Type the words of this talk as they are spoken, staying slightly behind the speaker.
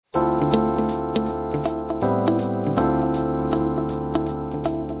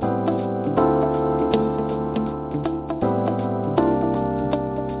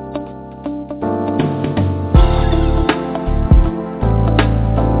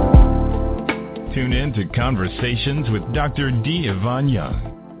tune in to Conversations with Dr. D. Yvonne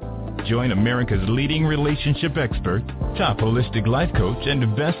Young. Join America's leading relationship expert, top holistic life coach,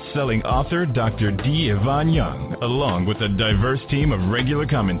 and best-selling author, Dr. D. Yvonne Young, along with a diverse team of regular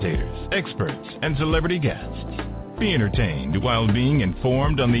commentators, experts, and celebrity guests. Be entertained while being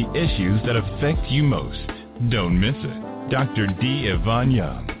informed on the issues that affect you most. Don't miss it. Dr. D. Yvonne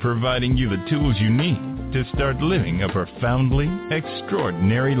Young, providing you the tools you need to start living a profoundly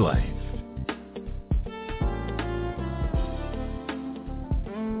extraordinary life.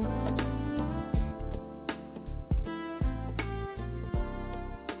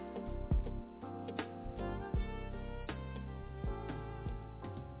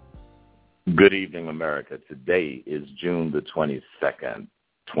 Good evening, America. Today is June the 22nd,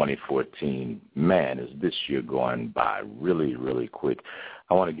 2014. Man, is this year going by really, really quick.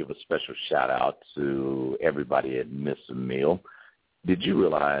 I want to give a special shout-out to everybody at Miss a Meal. Did you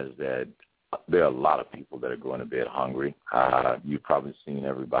realize that there are a lot of people that are going to bed hungry? You've probably seen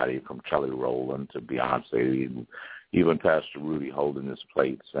everybody from Kelly Rowland to Beyonce, even Pastor Rudy holding this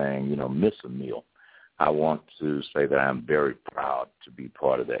plate saying, miss a meal. I want to say that I'm very proud to be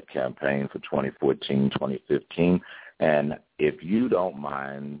part of that campaign for 2014, 2015. And if you don't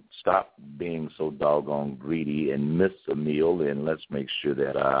mind, stop being so doggone greedy and miss a meal, and let's make sure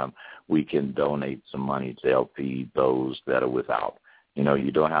that we can donate some money to help feed those that are without.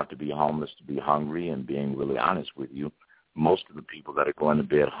 You don't have to be homeless to be hungry, and being really honest with you, most of the people that are going to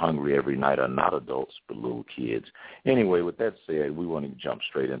bed hungry every night are not adults but little kids. Anyway, with that said, we want to jump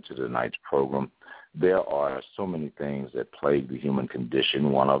straight into tonight's program. There are so many things that plague the human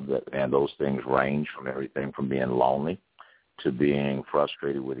condition. And those things range from everything from being lonely to being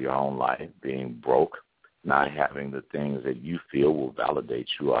frustrated with your own life, being broke, not having the things that you feel will validate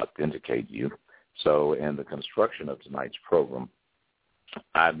you, authenticate you. So in the construction of tonight's program,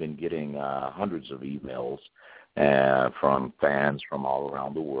 I've been getting hundreds of emails from fans from all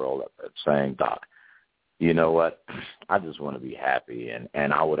around the world saying, Doc, you know what? I just want to be happy.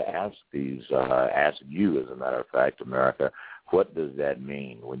 And I would ask you, as a matter of fact, America, what does that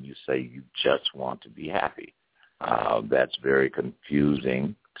mean when you say you just want to be happy? That's very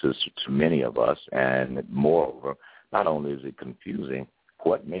confusing to many of us. And moreover, not only is it confusing,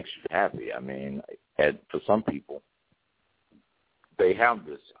 what makes you happy? I mean, for some people, they have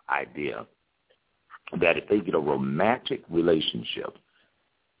this idea that if they get a romantic relationship,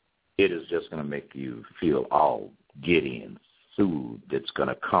 it is just going to make you feel all giddy and soothed. It's going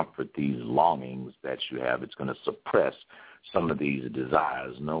to comfort these longings that you have. It's going to suppress some of these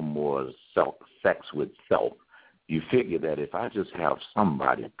desires. No more sex with self. You figure that if I just have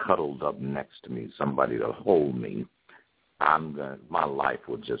somebody cuddled up next to me, somebody to hold me, my life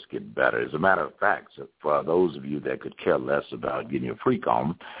will just get better. As a matter of fact, for those of you that could care less about getting your freak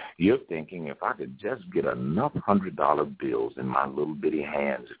on, you're thinking if I could just get enough $100 bills in my little bitty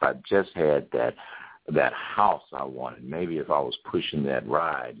hands, if I just had that house I wanted, maybe if I was pushing that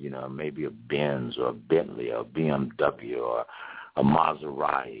ride, maybe a Benz or a Bentley or a BMW or a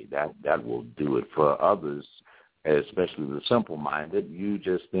Maserati, that will do it. For others, especially the simple-minded, you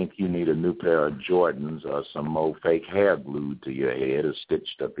just think you need a new pair of Jordans or some more fake hair glued to your head or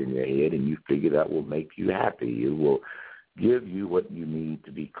stitched up in your head, and you figure that will make you happy. It will give you what you need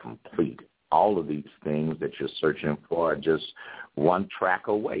to be complete. All of these things that you're searching for are just one track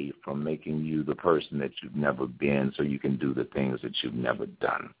away from making you the person that you've never been so you can do the things that you've never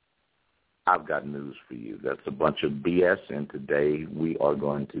done. I've got news for you. That's a bunch of BS, and today we are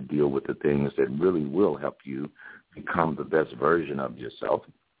going to deal with the things that really will help you become the best version of yourself.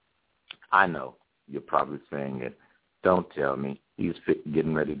 I know you're probably saying it. Don't tell me. He's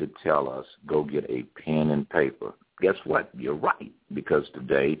getting ready to tell us, go get a pen and paper. Guess what? You're right, because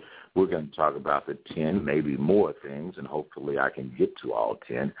today we're going to talk about the 10, maybe more things, and hopefully I can get to all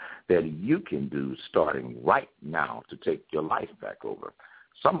 10, that you can do starting right now to take your life back over.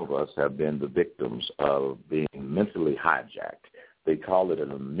 Some of us have been the victims of being mentally hijacked. They call it an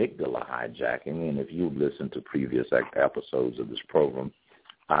amygdala hijacking, and if you've listened to previous episodes of this program,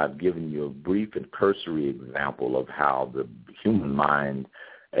 I've given you a brief and cursory example of how the human mind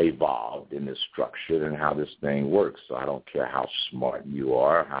evolved and is structured and how this thing works. So I don't care how smart you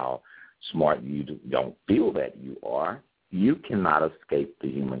are, how smart you don't feel that you are. You cannot escape the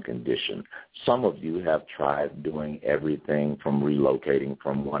human condition. Some of you have tried doing everything from relocating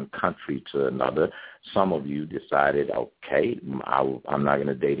from one country to another. Some of you decided, okay, I'm not going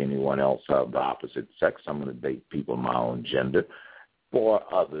to date anyone else of the opposite sex. I'm going to date people of my own gender. For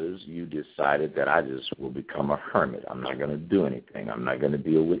others, you decided that I just will become a hermit. I'm not going to do anything. I'm not going to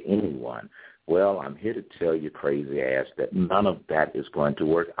deal with anyone. Well, I'm here to tell you, crazy ass, that none of that is going to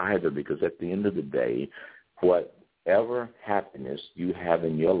work either, because at the end of the day, whatever happiness you have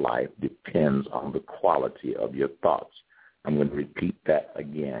in your life depends on the quality of your thoughts. I'm going to repeat that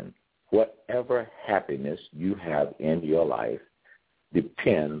again. Whatever happiness you have in your life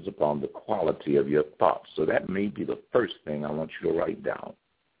depends upon the quality of your thoughts. So that may be the first thing I want you to write down.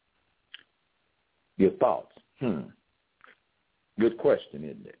 Your thoughts. Good question,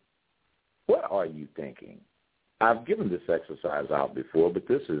 isn't it? What are you thinking? I've given this exercise out before, but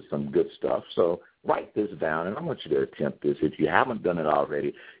this is some good stuff. So write this down, and I want you to attempt this if you haven't done it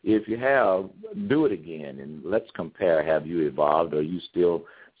already. If you have, do it again, and let's compare. Have you evolved? Are you still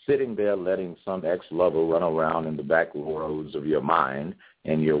sitting there letting some ex-lover run around in the back roads of your mind,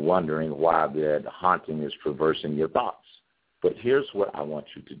 and you're wondering why that haunting is traversing your thoughts? But here's what I want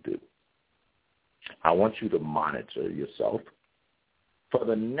you to do. I want you to monitor yourself for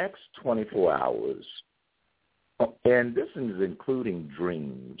the next 24 hours, and this is including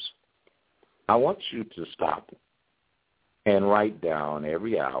dreams. I want you to stop and write down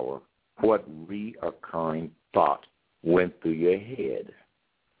every hour what reoccurring thought went through your head.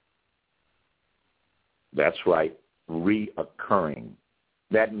 That's right, reoccurring.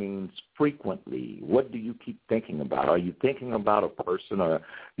 That means frequently. What do you keep thinking about? Are you thinking about a person, or are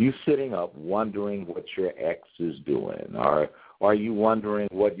you sitting up wondering what your ex is doing? Or are you wondering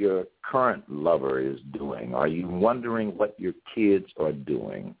what your current lover is doing? Are you wondering what your kids are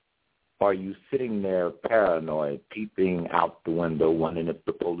doing? Are you sitting there paranoid, peeping out the window, wondering if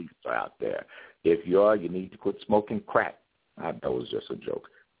the police are out there? If you are, you need to quit smoking crack. That was just a joke.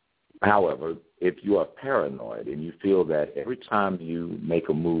 However, if you are paranoid and you feel that every time you make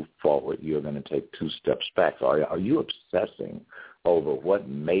a move forward, you're going to take 2 steps back, are you obsessing over what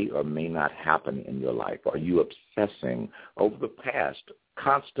may or may not happen in your life? Are you obsessing over the past,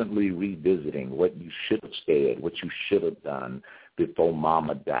 constantly revisiting what you should have said, what you should have done before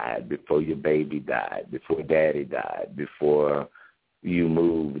mama died, before your baby died, before daddy died, before you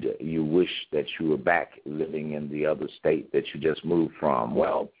moved, you wish that you were back living in the other state that you just moved from?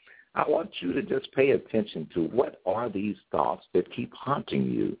 Well, I want you to just pay attention to what are these thoughts that keep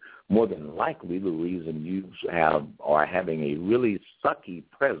haunting you. More than likely, the reason you are having a really sucky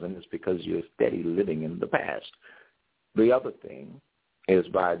present is because you're steady living in the past. The other thing is,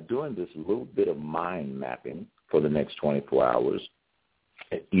 by doing this little bit of mind mapping for the next 24 hours,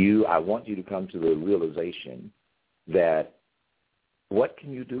 I want you to come to the realization that what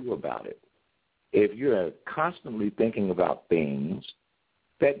can you do about it? If you're constantly thinking about things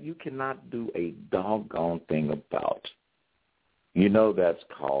that you cannot do a doggone thing about, you know that's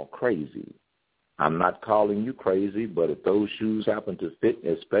called crazy. I'm not calling you crazy, but if those shoes happen to fit,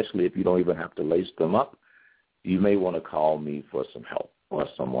 especially if you don't even have to lace them up, you may want to call me for some help or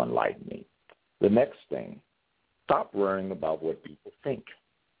someone like me. The next thing, stop worrying about what people think.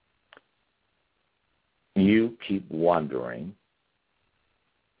 You keep wondering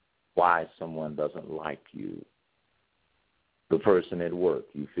why someone doesn't like you. The person at work,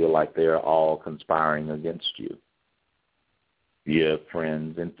 you feel like they're all conspiring against you. Your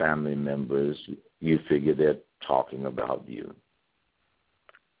friends and family members, you figure they're talking about you.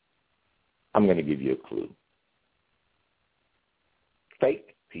 I'm going to give you a clue.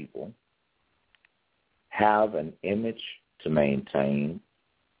 Fake people have an image to maintain,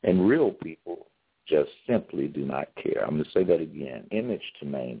 and real people just simply do not care. I'm going to say that again. Image to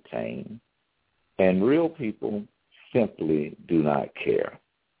maintain, and real people simply do not care.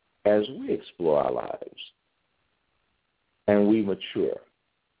 As we explore our lives and we mature,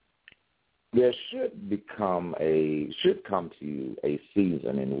 there should come to you a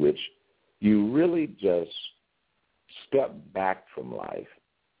season in which you really just step back from life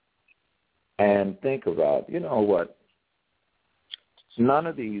and think about, you know what, none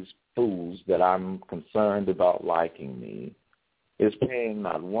of these fools that I'm concerned about liking me is paying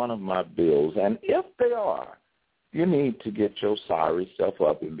not one of my bills, and if they are, you need to get your sorry self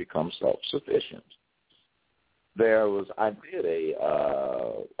up and become self-sufficient. I did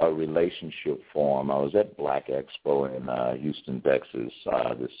a relationship forum. I was at Black Expo in Houston, Texas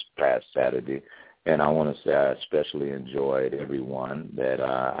this past Saturday, and I want to say I especially enjoyed everyone that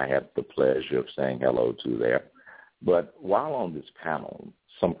I had the pleasure of saying hello to there. But while on this panel,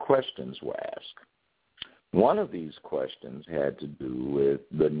 some questions were asked. One of these questions had to do with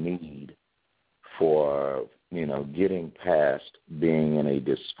the need for, getting past being in a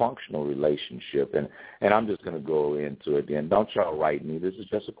dysfunctional relationship. And I'm just going to go into it then. Don't y'all write me. This is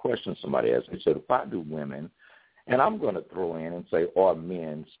just a question somebody asked me. So if I do women, and I'm going to throw in and say, or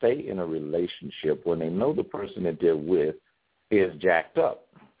men, stay in a relationship when they know the person that they're with is jacked up.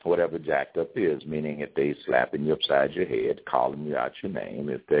 whatever jacked up is, meaning if they slapping you upside your head, calling you out your name,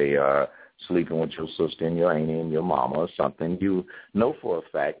 if they are sleeping with your sister and your auntie and your mama or something, you know for a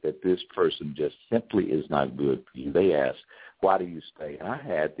fact that this person just simply is not good for you. They ask, why do you stay? And I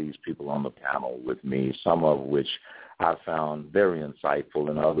had these people on the panel with me, some of which I found very insightful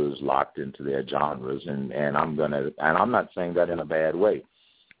and others locked into their genres, and I'm not saying that in a bad way.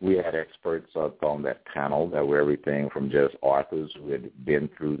 We had experts up on that panel that were everything from just authors who had been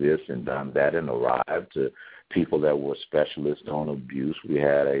through this and done that and arrived to people that were specialists on abuse. We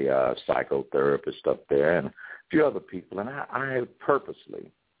had a psychotherapist up there and a few other people, and I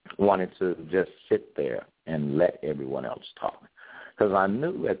purposely wanted to just sit there and let everyone else talk because I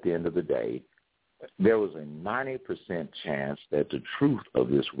knew at the end of the day there was a 90% chance that the truth of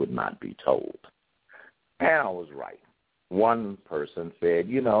this would not be told. And I was right. One person said,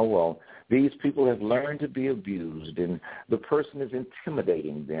 well, these people have learned to be abused, and the person is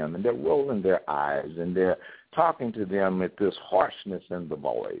intimidating them, and they're rolling their eyes, and they're talking to them with this harshness in the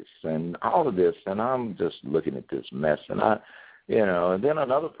voice, and all of this, and I'm just looking at this mess, and and then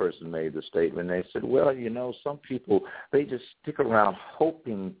another person made the statement, they said, well, some people, they just stick around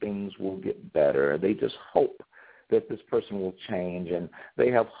hoping things will get better. They just hope that this person will change, and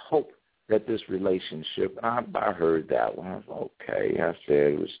they have hope that this relationship, and I heard that one. I was okay. I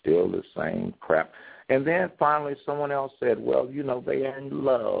said it was still the same crap. And then finally someone else said, well, they are in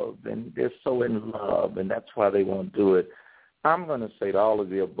love, and they're so in love, and that's why they won't do it. I'm going to say to all of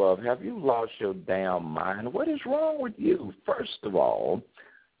the above, have you lost your damn mind? What is wrong with you? First of all,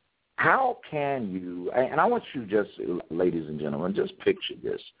 how can you, and I want you just, ladies and gentlemen, just picture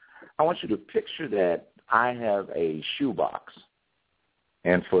this. I want you to picture that I have a shoebox.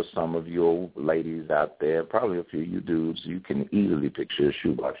 And for some of you ladies out there, probably a few of you dudes, you can easily picture a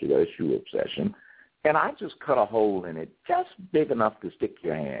shoebox. You got a shoe obsession. And I just cut a hole in it just big enough to stick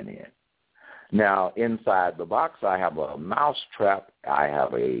your hand in. Now, inside the box, I have a mouse trap, I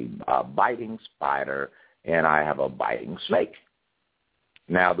have a biting spider, and I have a biting snake.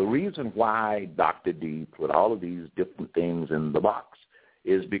 Now, the reason why Dr. D put all of these different things in the box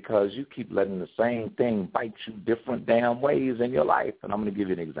is because you keep letting the same thing bite you different damn ways in your life. And I'm going to give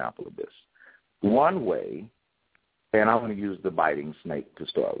you an example of this. One way, and I'm going to use the biting snake to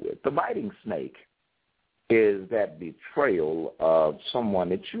start with. The biting snake is that betrayal of someone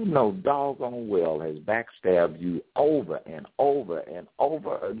that doggone well has backstabbed you over and over and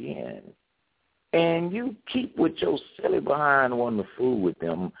over again. And you keep with your silly behind wanting to fool with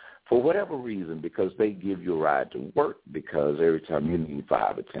them for whatever reason, because they give you a ride to work, because every time you need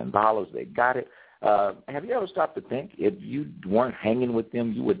 $5 or $10, they got it. Have you ever stopped to think if you weren't hanging with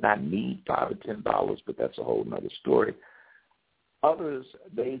them, you would not need $5 or $10, but that's a whole other story. Others,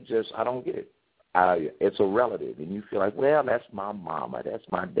 I don't get it. It's a relative, and you feel like, well, that's my mama, that's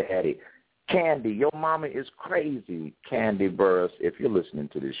my daddy. Candy, your mama is crazy. Candy Burris, if you're listening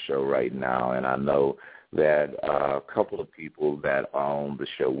to this show right now, and I know that a couple of people that are on the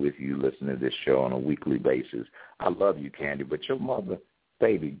show with you listen to this show on a weekly basis, I love you, Candy, but your mother,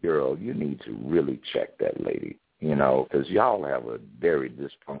 baby girl, you need to really check that lady, because y'all have a very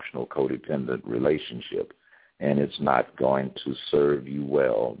dysfunctional, codependent relationship. And it's not going to serve you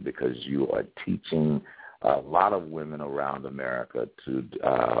well because you are teaching a lot of women around America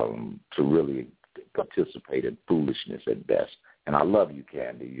to really participate in foolishness at best. And I love you,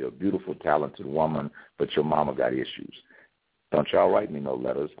 Candy. You're a beautiful, talented woman, but your mama got issues. Don't y'all write me no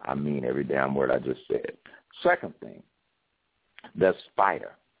letters. I mean every damn word I just said. Second thing, the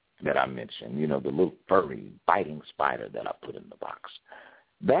spider that I mentioned, the little furry, biting spider that I put in the box.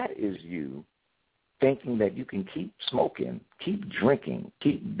 That is you thinking that you can keep smoking, keep drinking,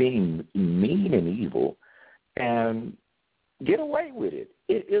 keep being mean and evil, and get away with it.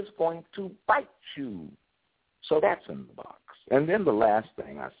 It is going to bite you. So that's in the box. And then the last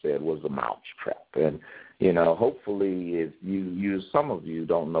thing I said was a mouse trap. And, hopefully if some of you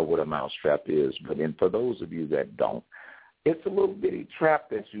don't know what a mouse trap is, but for those of you that don't, it's a little bitty trap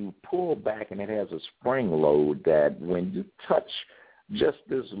that you pull back, and it has a spring load that when you touch just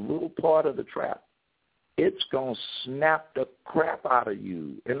this little part of the trap, it's going to snap the crap out of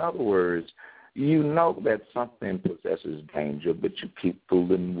you. In other words, you know that something possesses danger, but you keep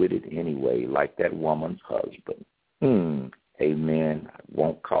fooling with it anyway, like that woman's husband. Amen. I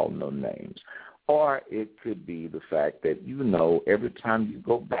won't call no names. Or it could be the fact that every time you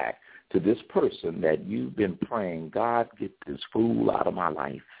go back to this person that you've been praying, God, get this fool out of my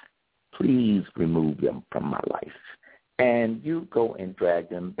life. Please remove them from my life. And you go and drag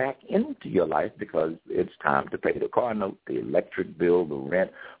them back into your life because it's time to pay the car note, the electric bill, the rent,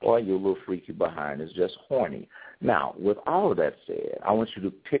 or your little freaky behind is just horny. Now, with all of that said, I want you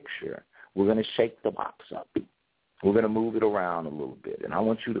to picture we're going to shake the box up. We're going to move it around a little bit, and I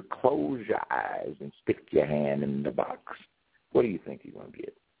want you to close your eyes and stick your hand in the box. What do you think you're going to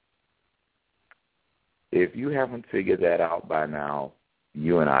get? If you haven't figured that out by now,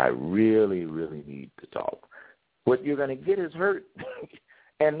 you and I really, really need to talk. What you're going to get is hurt.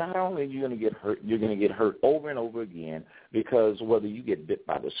 And not only are you going to get hurt, you're going to get hurt over and over again, because whether you get bit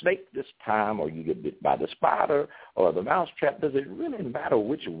by the snake this time or you get bit by the spider or the mousetrap, does it really matter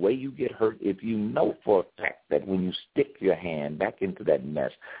which way you get hurt if you know for a fact that when you stick your hand back into that mess,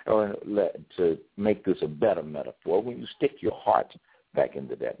 or to make this a better metaphor, when you stick your heart back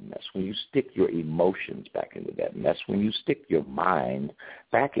into that mess, when you stick your emotions back into that mess, when you stick your mind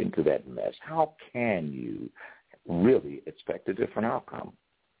back into that mess, how can you really expect a different outcome?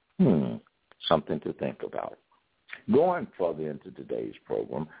 Something to think about. Going further into today's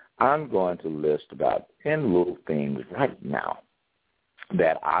program, I'm going to list about 10 little things right now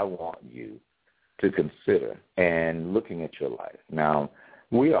that I want you to consider and looking at your life. Now,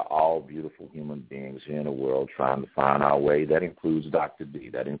 we are all beautiful human beings here in the world trying to find our way. That includes Dr. D.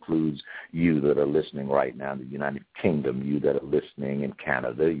 That includes you that are listening right now in the United Kingdom, you that are listening in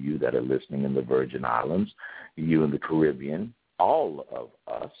Canada, you that are listening in the Virgin Islands, you in the Caribbean. All of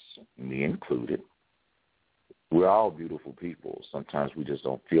us, me included, we're all beautiful people. Sometimes we just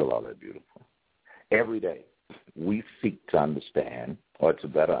don't feel all that beautiful. Every day we seek to understand, or to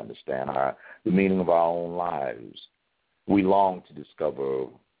better understand, the meaning of our own lives. We long to discover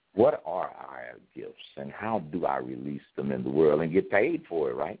what are our gifts and how do I release them in the world and get paid for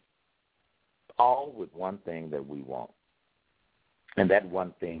it, right? All with one thing that we want. And that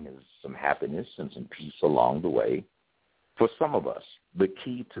one thing is some happiness and some peace along the way. For some of us, the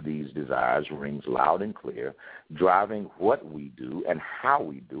key to these desires rings loud and clear, driving what we do and how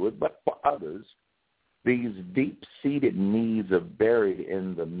we do it. But for others, these deep-seated needs are buried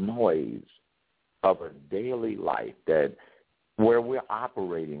in the noise of a daily life where we're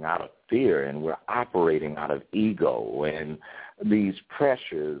operating out of fear and we're operating out of ego and these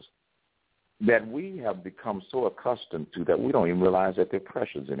pressures that we have become so accustomed to that we don't even realize that they're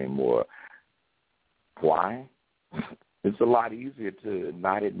pressures anymore. Why? It's a lot easier to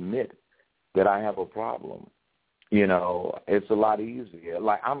not admit that I have a problem. You know, it's a lot easier.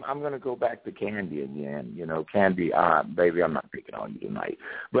 Like, I'm going to go back to Candy again. You know, Candy, baby, I'm not picking on you tonight.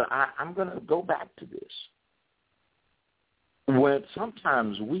 But I'm going to go back to this. When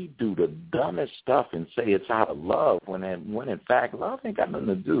sometimes we do the dumbest stuff and say it's out of love when in fact love ain't got nothing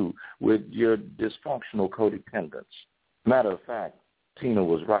to do with your dysfunctional codependence. Matter of fact, Tina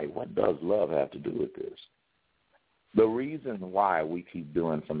was right. What does love have to do with this? The reason why we keep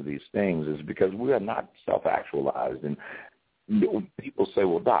doing some of these things is because we are not self-actualized. And people say,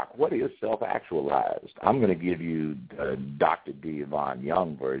 well, Doc, what is self-actualized? I'm going to give you the Dr. D. Yvonne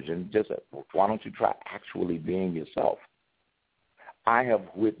Young version. Why don't you try actually being yourself? I have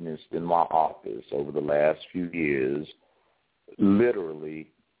witnessed in my office over the last few years, literally,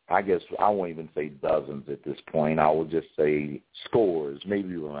 I guess I won't even say dozens at this point. I will just say scores, maybe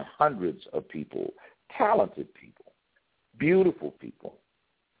even hundreds of people, talented people, beautiful people,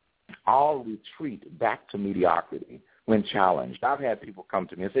 all retreat back to mediocrity when challenged. I've had people come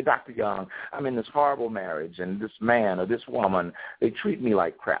to me and say, Dr. Young, I'm in this horrible marriage, and this man or this woman, they treat me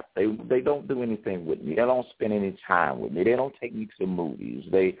like crap. They don't do anything with me. They don't spend any time with me. They don't take me to the movies.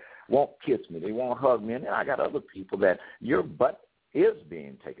 They won't kiss me. They won't hug me. And then I got other people that your butt is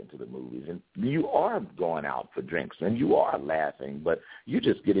being taken to the movies, and you are going out for drinks, and you are laughing, but you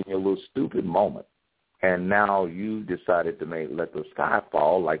just get in your little stupid moment. And now you decided to let the sky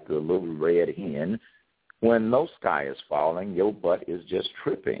fall like the little red hen. When no sky is falling, your butt is just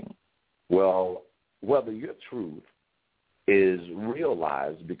tripping. Well, whether your truth is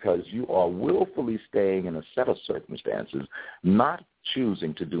realized because you are willfully staying in a set of circumstances, not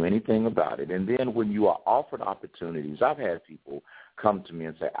choosing to do anything about it, and then when you are offered opportunities, I've had people come to me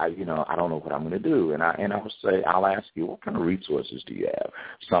and say, I don't know what I'm going to do. And I'll ask you, what kind of resources do you have?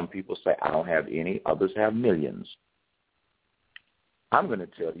 Some people say, I don't have any. Others have millions. I'm going to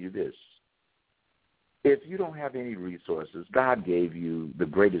tell you this. If you don't have any resources, God gave you the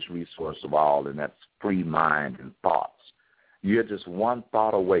greatest resource of all, and that's free mind and thoughts. You're just one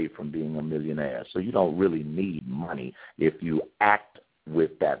thought away from being a millionaire, so you don't really need money if you act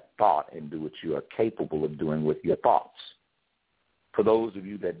with that thought and do what you are capable of doing with your thoughts. For those of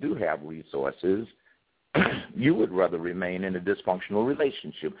you that do have resources, you would rather remain in a dysfunctional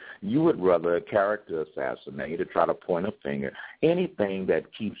relationship. You would rather character assassinate or try to point a finger, anything that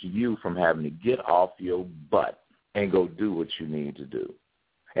keeps you from having to get off your butt and go do what you need to do.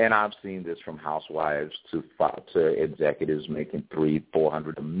 And I've seen this from housewives to executives making $300,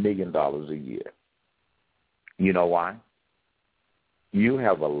 $400, $1 million a year. You know why? You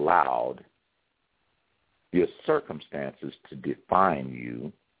have allowed your circumstances to define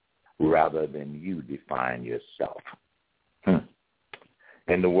you rather than you define yourself.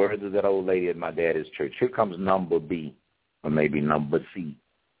 In the words of that old lady at my daddy's church, here comes number B, or maybe number C.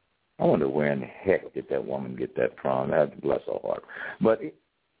 I wonder where in the heck did that woman get that from. That bless her heart. But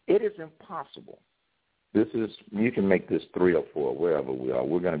it is impossible. You can make this 3 or 4, wherever we are.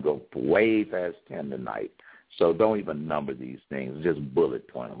 We're going to go way past 10 tonight. So don't even number these things. Just bullet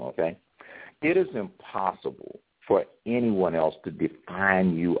point them, okay? It is impossible for anyone else to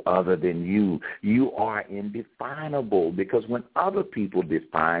define you other than you. You are indefinable because when other people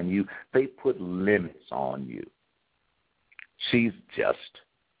define you, they put limits on you.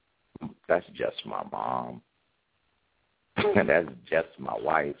 That's just my mom. That's just my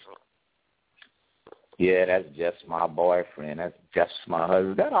wife. Yeah, that's just my boyfriend. That's just my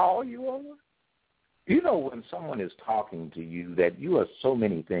husband. Is that all you are? You know when someone is talking to you that you are so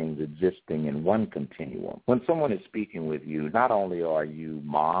many things existing in one continuum. When someone is speaking with you, not only are you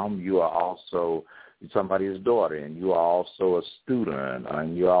mom, you are also somebody's daughter, and you are also a student,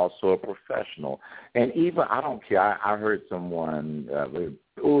 and you're also a professional. And even, I don't care, I heard someone,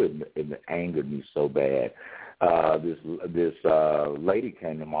 it angered me so bad. This lady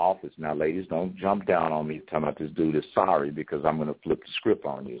came to my office. Now, ladies, don't jump down on me talking about this dude is sorry because I'm going to flip the script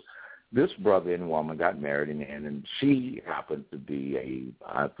on you. This brother and woman got married, and she happened to be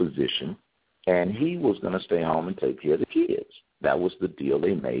a physician, and he was going to stay home and take care of the kids. That was the deal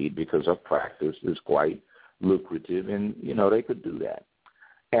they made because her practice is quite lucrative, and, they could do that.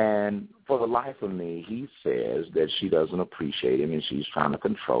 And for the life of me, he says that she doesn't appreciate him and she's trying to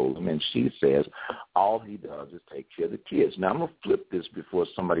control him. And she says all he does is take care of the kids. Now, I'm going to flip this before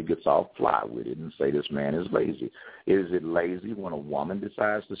somebody gets all fly with it and say this man is lazy. Is it lazy when a woman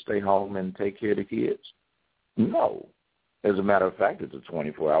decides to stay home and take care of the kids? No. As a matter of fact, it's a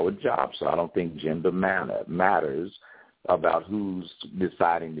 24-hour job, so I don't think gender matters about who's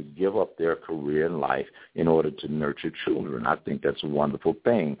deciding to give up their career in life in order to nurture children. I think that's a wonderful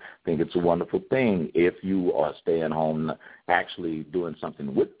thing. I think it's a wonderful thing if you are staying home actually doing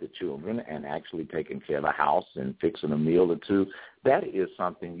something with the children and actually taking care of the house and fixing a meal or two. That is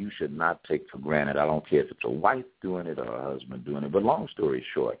something you should not take for granted. I don't care if it's a wife doing it or a husband doing it. But long story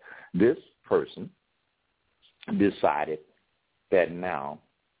short, this person decided that now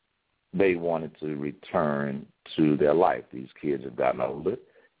they wanted to return to their life. These kids have gotten older.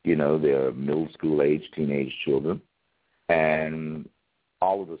 They're middle school age, teenage children. And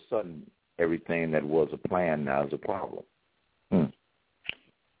all of a sudden, everything that was a plan now is a problem.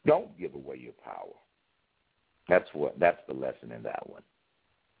 Don't give away your power. That's the lesson in that one.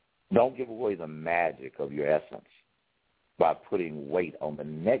 Don't give away the magic of your essence by putting weight on the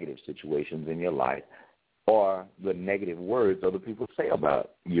negative situations in your life or the negative words other people say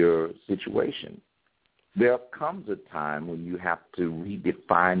about your situation. There comes a time when you have to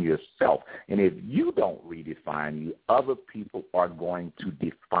redefine yourself. And if you don't redefine you, other people are going to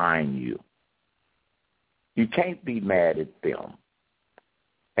define you. You can't be mad at them.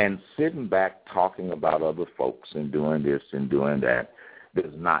 And sitting back talking about other folks and doing this and doing that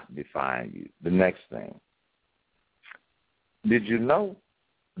does not define you. The next thing. Did you know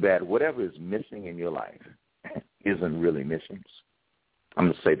that whatever is missing in your life isn't really missing? I'm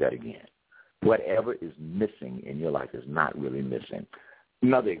going to say that again. Whatever is missing in your life is not really missing.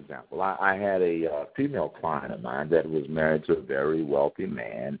 Another example, I had a female client of mine that was married to a very wealthy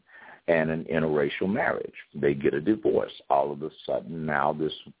man and an interracial marriage. They get a divorce. All of a sudden now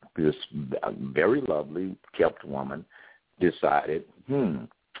this very lovely, kept woman decided,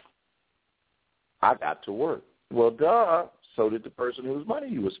 I got to work. Well, duh, so did the person whose money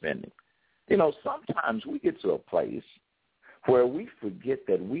you were spending. Sometimes we get to a place where we forget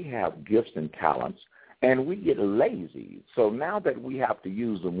that we have gifts and talents, and we get lazy. So now that we have to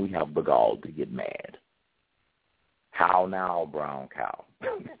use them, we have the gall to get mad. How now, brown cow?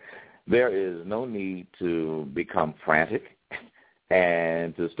 There is no need to become frantic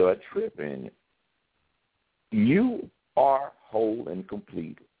and to start tripping. You are whole and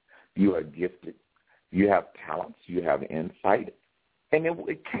complete. You are gifted. You have talents. You have insight. And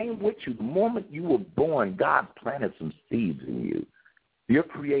it came with you. The moment you were born, God planted some seeds in you. Your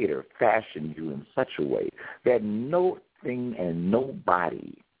Creator fashioned you in such a way that nothing and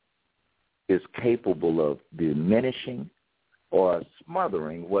nobody is capable of diminishing or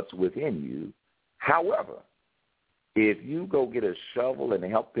smothering what's within you. However, if you go get a shovel and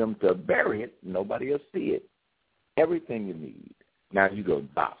help them to bury it, nobody will see it. Everything you need Now you go,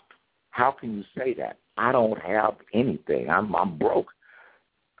 Doc, how can you say that? I don't have anything. I'm broke.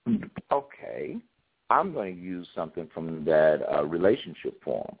 Okay, I'm going to use something from that relationship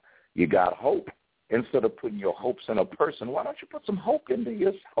form. You got hope. Instead of putting your hopes in a person, why don't you put some hope into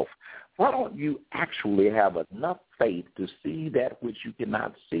yourself? Why don't you actually have enough faith to see that which you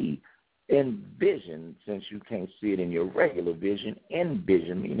cannot see? Envision, since you can't see it in your regular vision,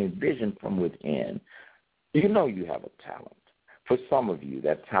 envision, meaning vision from within. You know you have a talent. For some of you,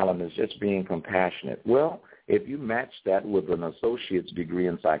 that talent is just being compassionate. Well, if you match that with an associate's degree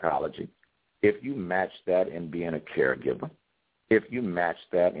in psychology, if you match that in being a caregiver, if you match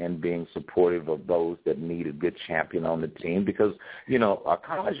that in being supportive of those that need a good champion on the team, because, you know, a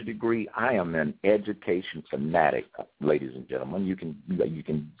college degree, I am an education fanatic, ladies and gentlemen. You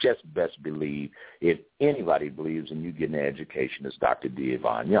can just best believe if anybody believes in you getting an education, it's Dr. D.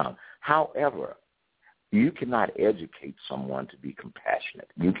 Yvonne Young. However, you cannot educate someone to be compassionate.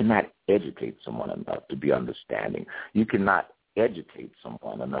 You cannot educate someone enough to be understanding. You cannot educate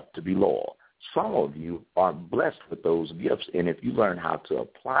someone enough to be loyal. Some of you are blessed with those gifts, and if you learn how to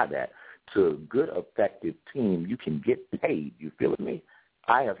apply that to a good, effective team, you can get paid. You feel me?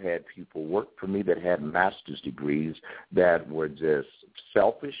 I have had people work for me that had master's degrees that were just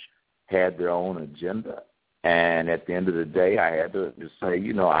selfish, had their own agenda, and at the end of the day, I had to say,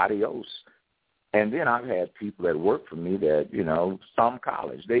 you know, adios. And then I've had people that work for me that, you know, some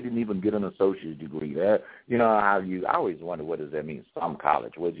college. They didn't even get an associate's degree. You know, I always wonder, what does that mean, some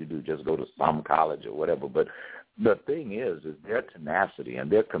college? What did you do, just go to some college or whatever? But the thing is their tenacity and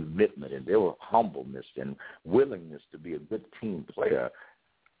their commitment and their humbleness and willingness to be a good team player,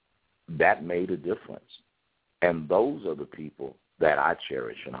 that made a difference. And those are the people that I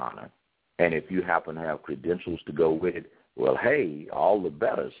cherish and honor. And if you happen to have credentials to go with it, well, hey, all the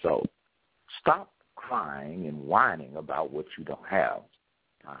better. So stop crying and whining about what you don't have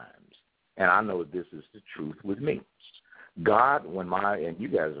times. And I know this is the truth with me. God, and you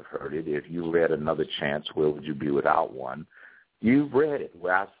guys have heard it, if you read Another Chance, Where Would You Be Without One? You've read it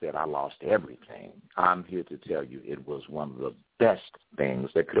where I said I lost everything. I'm here to tell you it was one of the best things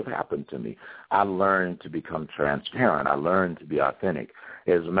that could have happened to me. I learned to become transparent. I learned to be authentic.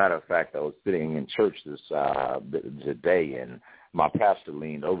 As a matter of fact, I was sitting in church today, and my pastor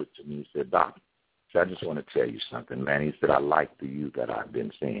leaned over to me and said, Doc, I just want to tell you something, man. He said, I like the you that I've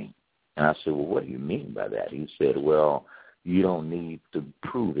been seeing. And I said, well, what do you mean by that? He said, well, you don't need to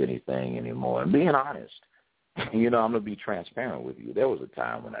prove anything anymore. And being honest, you know, I'm going to be transparent with you. There was a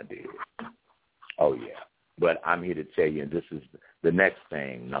time when I did. Oh, yeah. But I'm here to tell you, and this is the next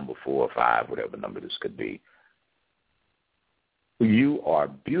thing, number 4 or 5, whatever number this could be. You are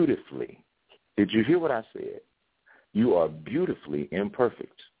beautifully, did you hear what I said? You are beautifully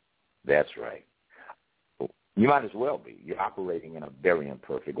imperfect. That's right. You might as well be. You're operating in a very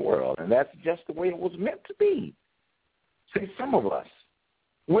imperfect world, and that's just the way it was meant to be. See, some of us,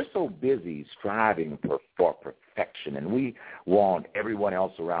 we're so busy striving for perfection, and we want everyone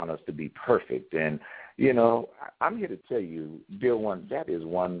else around us to be perfect. And, you know, I'm here to tell you, dear one, that is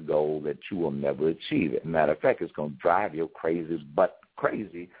one goal that you will never achieve. As a matter of fact, it's going to drive your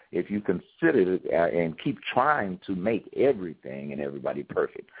crazy if you consider it and keep trying to make everything and everybody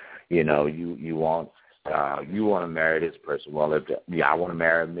perfect. You know, you want to marry this person. Well, I want to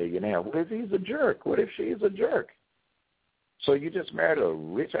marry a millionaire. What if he's a jerk? What if she's a jerk? So you just married a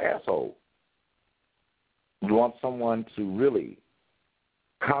rich asshole. You want someone to really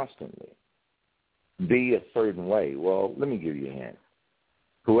constantly be a certain way. Well, let me give you a hint.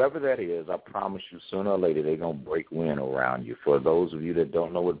 Whoever that is, I promise you, sooner or later, they're going to break wind around you. For those of you that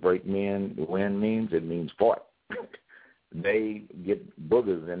don't know what break wind means, it means fart. They get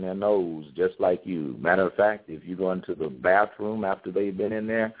boogers in their nose just like you. Matter of fact, if you go into the bathroom after they've been in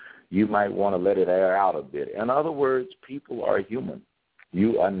there, you might want to let it air out a bit. In other words, people are human.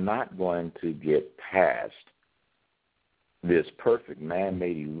 You are not going to get past this perfect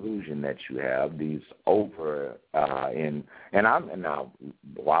man-made illusion that you have, these now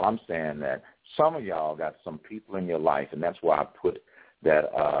while I'm saying that, some of y'all got some people in your life, and that's why I put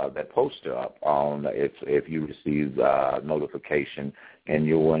that poster up on if you receive notification, and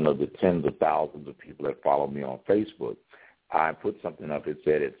you're one of the tens of thousands of people that follow me on Facebook. I put something up. It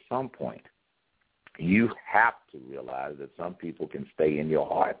said at some point you have to realize that some people can stay in your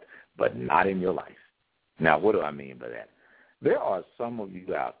heart but not in your life. Now, what do I mean by that? There are some of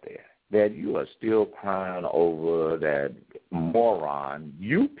you out there that you are still crying over that moron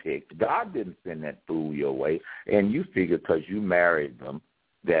you picked. God didn't send that fool your way, and you figure because you married them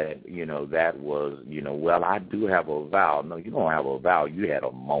that, that was, well, I do have a vow. No, you don't have a vow. You had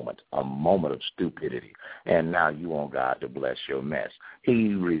a moment of stupidity, and now you want God to bless your mess.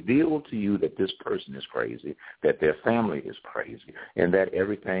 He revealed to you that this person is crazy, that their family is crazy, and that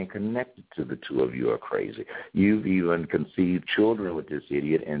everything connected to the two of you are crazy. You've even conceived children with this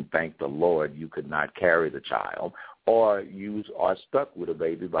idiot, and thank the Lord you could not carry the child, or you are stuck with a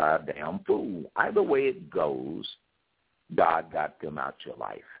baby by a damn fool. Either way it goes, God got them out your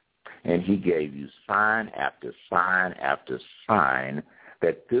life. And he gave you sign after sign after sign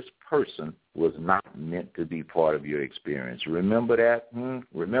that this person was not meant to be part of your experience. Remember that?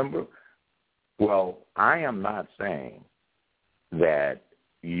 Remember? Well, I am not saying that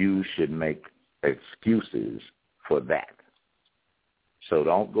you should make excuses for that. So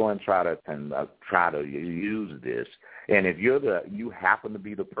don't go and try to use this. And if you happen to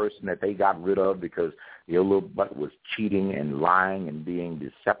be the person that they got rid of because your little butt was cheating and lying and being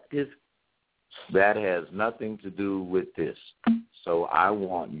deceptive, that has nothing to do with this. So I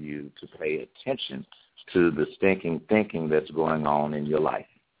want you to pay attention to the stinking thinking that's going on in your life.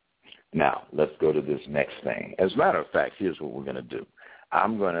 Now, let's go to this next thing. As a matter of fact, here's what we're going to do.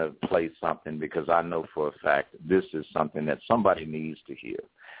 I'm going to play something because I know for a fact this is something that somebody needs to hear.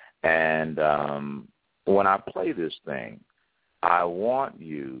 And when I play this thing, I want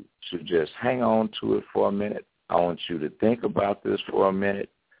you to just hang on to it for a minute. I want you to think about this for a minute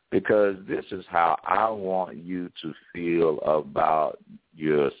because this is how I want you to feel about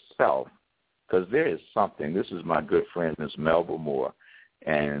yourself. Because there is something. This is my good friend, Miss Melba Moore.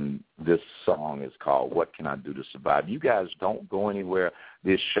 And this song is called What Can I Do to Survive? You guys don't go anywhere.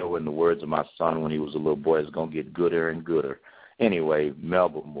 This show, in the words of my son when he was a little boy, is going to get gooder and gooder. Anyway,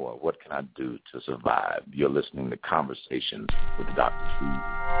 Melba Moore, What Can I Do to Survive? You're listening to Conversations with Dr. C.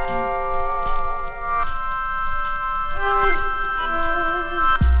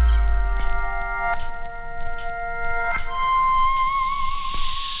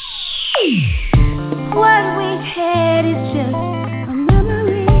 What we had is just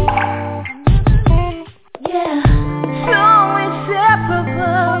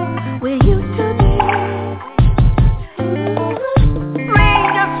we used to be. Rain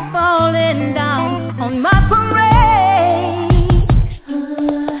just falling down on my parade.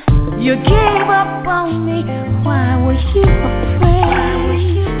 You gave up on me. Why were you afraid?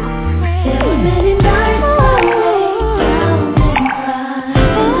 There were many nights I lay down and cried.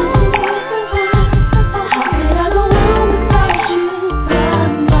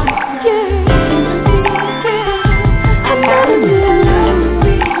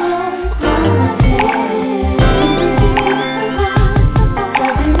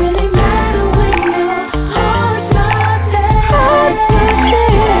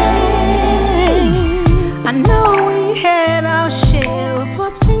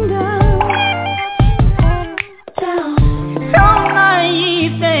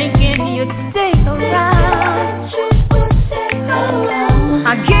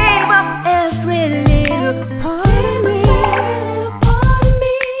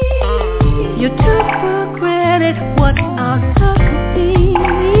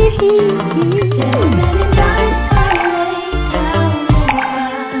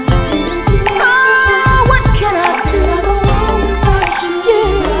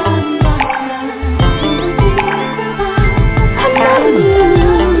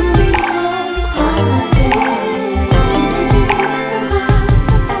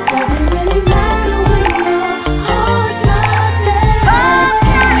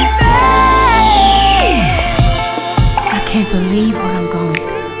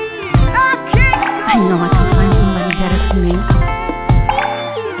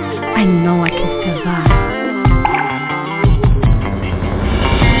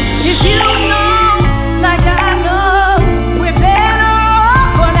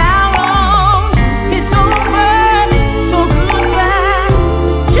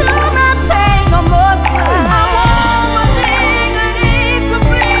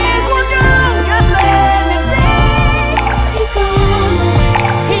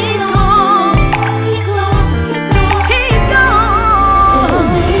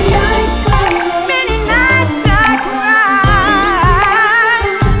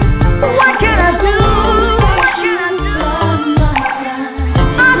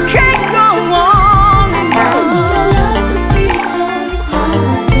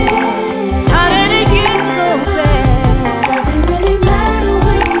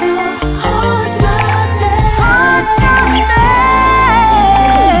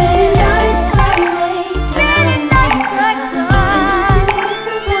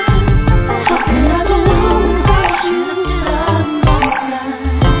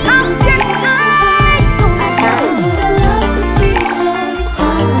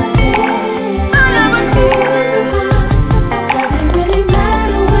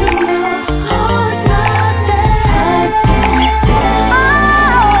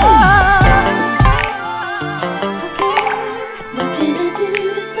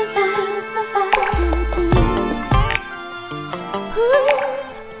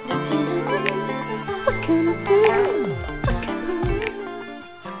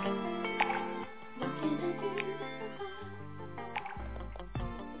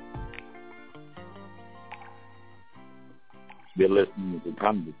 You're listening to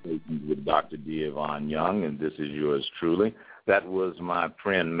Conversations with Dr. D. Yvonne Young, and this is yours truly. That was my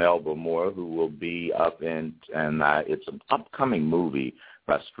friend Melba Moore, who will be up in, and it's an upcoming movie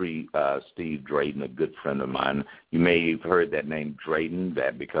by Steve Drayton, a good friend of mine. You may have heard that name Drayton,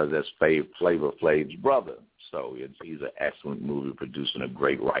 that because that's Flavor Flav's brother. So he's an excellent movie producer and a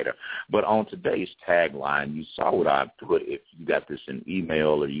great writer. But on today's tagline, you saw what I put. If you got this in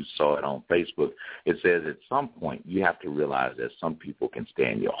email or you saw it on Facebook, it says at some point you have to realize that some people can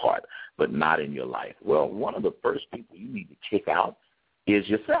stay in your heart, but not in your life. Well, one of the first people you need to kick out is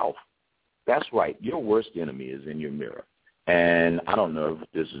yourself. That's right. Your worst enemy is in your mirror. And I don't know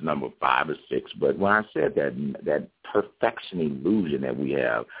if this is number 5 or 6, but when I said that perfection illusion that we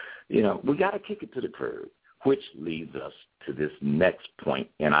have, we got to kick it to the curb, which leads us to this next point.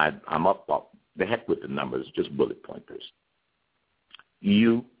 And I'm up the heck with the numbers, just bullet pointers.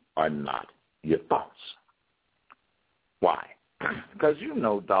 You are not your thoughts. Why? Because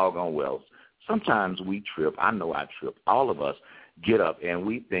doggone well, sometimes we trip. I know I trip. All of us get up and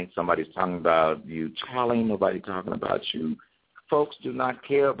we think somebody's talking about you. Child, ain't nobody talking about you. Folks do not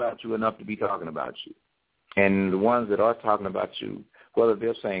care about you enough to be talking about you. And the ones that are talking about you, whether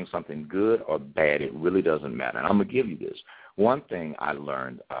they're saying something good or bad, it really doesn't matter. And I'm going to give you this. One thing I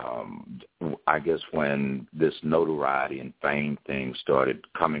learned, I guess when this notoriety and fame thing started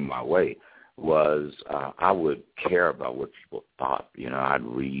coming my way, was I would care about what people thought. I'd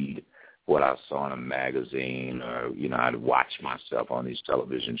read what I saw in a magazine, or, I'd watch myself on these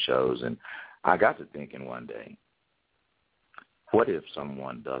television shows. And I got to thinking one day, what if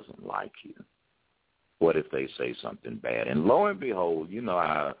someone doesn't like you? What if they say something bad? And lo and behold,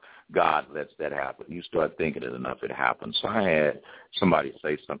 how God lets that happen. You start thinking it enough, it happens. So I had somebody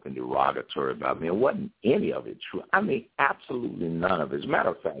say something derogatory about me. It wasn't any of it true. I mean, absolutely none of it. As a matter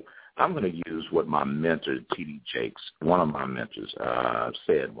of fact, I'm going to use what my mentor, T.D. Jakes, one of my mentors,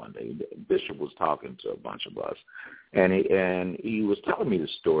 said one day. Bishop was talking to a bunch of us, and he was telling me the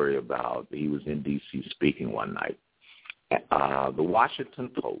story about he was in D.C. speaking one night. The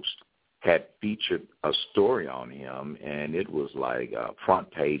Washington Post had featured a story on him, and it was like a front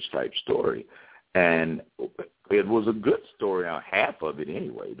page type story. And it was a good story on half of it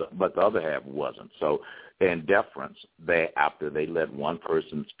anyway, but the other half wasn't. So in deference, after they let one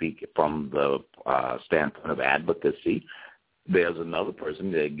person speak from the standpoint of advocacy, there's another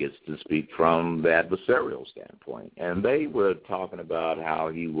person that gets to speak from the adversarial standpoint. And they were talking about how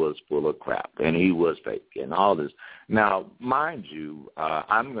he was full of crap and he was fake and all this. Now, mind you,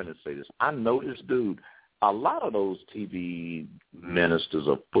 I'm going to say this. I know this dude. A lot of those TV ministers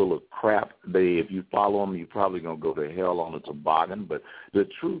are full of crap. If you follow them, you're probably going to go to hell on a toboggan. But the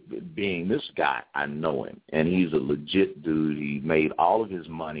truth being, this guy, I know him, and he's a legit dude. He made all of his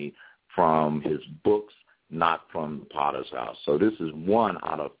money from his books, not from the Potter's house. So this is one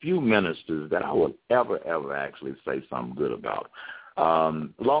out of few ministers that I would ever actually say something good about.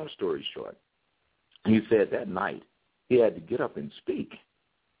 Long story short, he said that night he had to get up and speak.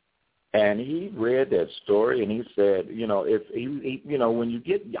 And he read that story, and he said, when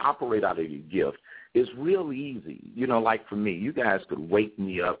you operate out of your gift, it's real easy. Like for me, you guys could wake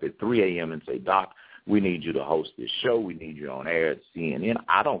me up at 3 a.m. and say, Doc, we need you to host this show. We need you on air at CNN.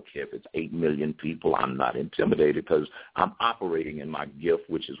 I don't care if it's 8 million people. I'm not intimidated because I'm operating in my gift,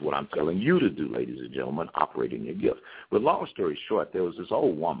 which is what I'm telling you to do, ladies and gentlemen, operating your gift. But long story short, there was this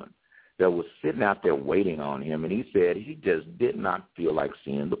old woman that was sitting out there waiting on him, and he said he just did not feel like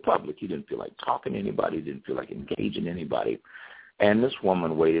seeing the public. He didn't feel like talking to anybody. He didn't feel like engaging anybody. And this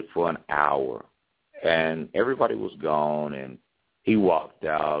woman waited for an hour, and everybody was gone, and he walked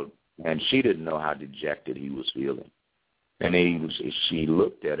out, and she didn't know how dejected he was feeling. And she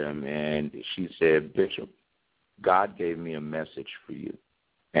looked at him, and she said, Bishop, God gave me a message for you.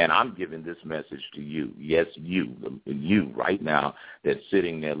 And I'm giving this message to you. Yes, you right now that's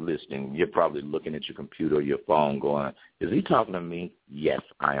sitting there listening. You're probably looking at your computer or your phone going, is he talking to me? Yes,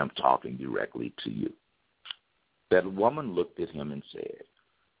 I am talking directly to you. That woman looked at him and said,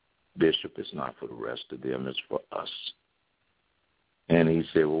 Bishop, it's not for the rest of them, it's for us. And he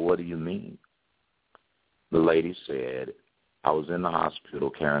said, well, what do you mean? The lady said, I was in the hospital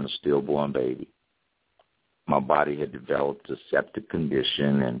carrying a stillborn baby. My body had developed a septic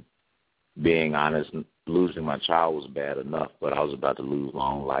condition, and being honest, losing my child was bad enough, but I was about to lose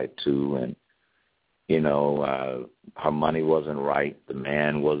long life too. And, Her money wasn't right. The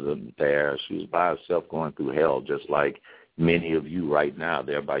man wasn't there. She was by herself going through hell, just like many of you right now.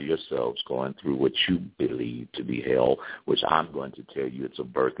 They're by yourselves going through what you believe to be hell, which I'm going to tell you it's a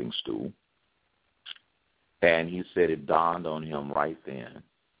birthing stool. And he said it dawned on him right then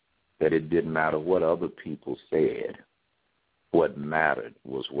that it didn't matter what other people said. What mattered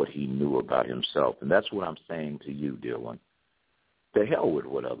was what he knew about himself. And that's what I'm saying to you, dear one. To hell with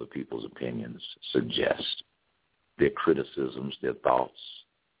what other people's opinions suggest, their criticisms, their thoughts,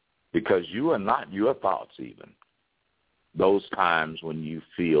 because you are not your thoughts even. Those times when you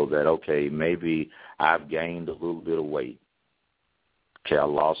feel that, okay, maybe I've gained a little bit of weight. Okay, I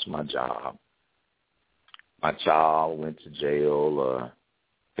lost my job. My child went to jail.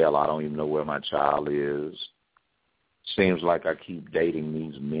 Hell, I don't even know where my child is. Seems like I keep dating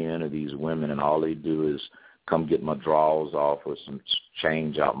these men or these women, and all they do is come get my drawers off or some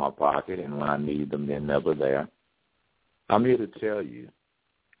change out my pocket, and when I need them, they're never there. I'm here to tell you,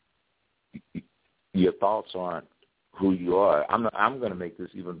 your thoughts aren't who you are. I'm going to make this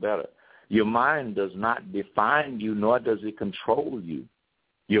even better. Your mind does not define you, nor does it control you.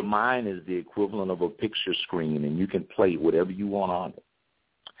 Your mind is the equivalent of a picture screen, and you can play whatever you want on it.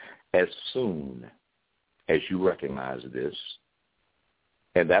 As soon as you recognize this,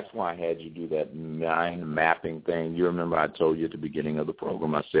 and that's why I had you do that mind mapping thing. You remember I told you at the beginning of the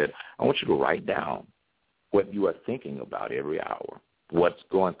program, I said, I want you to write down what you are thinking about every hour, what's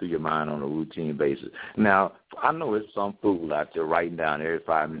going through your mind on a routine basis. Now, I know there's some fool out there writing down every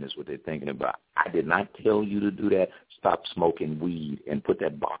 5 minutes what they're thinking about. I did not tell you to do that. Stop smoking weed and put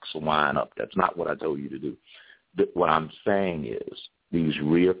that box of wine up. That's not what I told you to do. What I'm saying is these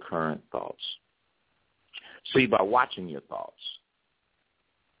recurrent thoughts. See, by watching your thoughts,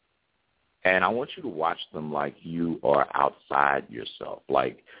 and I want you to watch them like you are outside yourself,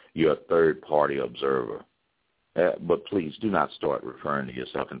 like you're a third-party observer. But please do not start referring to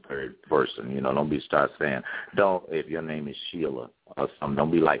yourself in third person. Don't start saying, if your name is Sheila or something,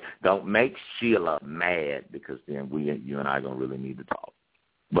 don't be like, don't make Sheila mad, because then you and I are going to really need to talk.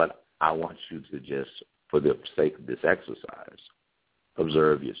 But I want you to just, for the sake of this exercise,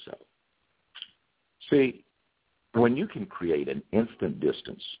 observe yourself. See, when you can create an instant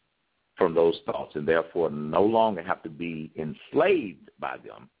distance from those thoughts and therefore no longer have to be enslaved by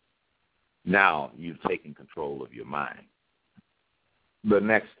them, now you've taken control of your mind. The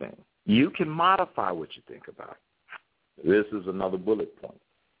next thing, you can modify what you think about. This is another bullet point.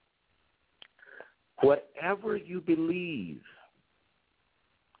 Whatever you believe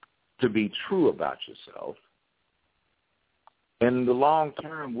to be true about yourself, in the long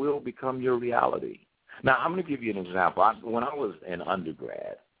term will become your reality. Now, I'm going to give you an example. When I was in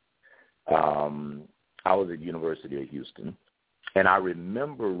undergrad, I was at University of Houston, and I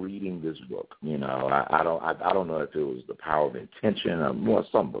remember reading this book. I don't know if it was The Power of Intention or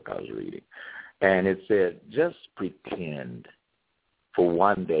some book I was reading, and it said, just pretend for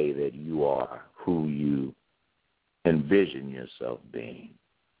one day that you are who you envision yourself being.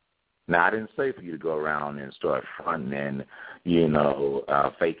 Now, I didn't say for you to go around and start fronting and,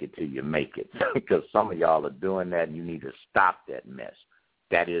 fake it till you make it, because some of y'all are doing that, and you need to stop that mess.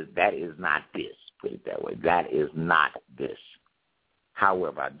 That is not this, put it that way. That is not this.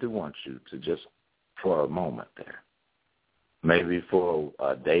 However, I do want you to just, for a moment there, maybe for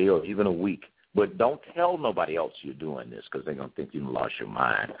a day or even a week, but don't tell nobody else you're doing this, because they're going to think you lost your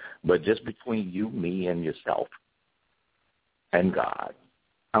mind. But just between you, me, and yourself and God,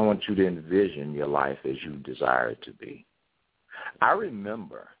 I want you to envision your life as you desire it to be. I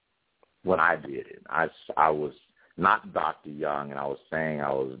remember when I did it. I was not Dr. Young, and I was saying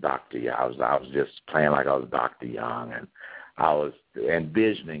I was Dr. Young. I was just playing like I was Dr. Young, and I was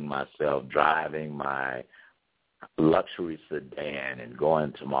envisioning myself driving my luxury sedan and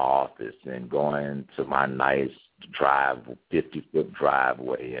going to my office and going to my nice 50-foot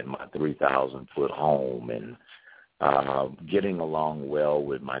driveway and my 3,000-foot home, and getting along well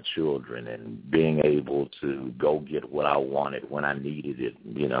with my children and being able to go get what I wanted when I needed it,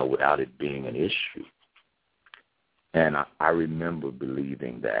 without it being an issue. And I remember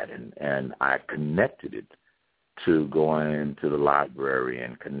believing that, and I connected it to going to the library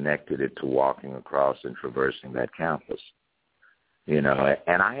and connected it to walking across and traversing that campus, and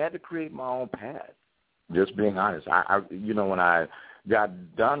I had to create my own path, just being honest. When I got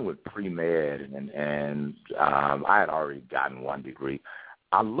done with pre-med and I had already gotten one degree,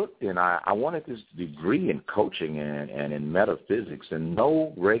 I looked and I wanted this degree in coaching and in metaphysics, and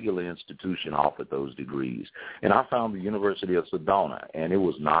no regular institution offered those degrees. And I found the University of Sedona, and it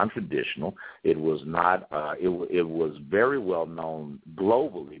was non-traditional. It was not. It was very well known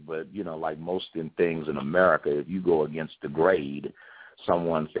globally, but like most things in America, if you go against the grade,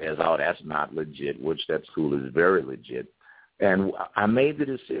 someone says, "Oh, that's not legit," which that school is very legit. And I made the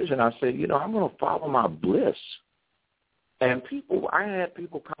decision. I said, I'm going to follow my bliss. And I had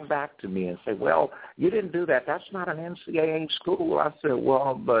people come back to me and say, well, you didn't do that. That's not an NCAA school. I said,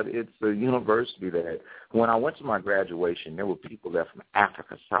 well, but it's a university that when I went to my graduation, there were people there from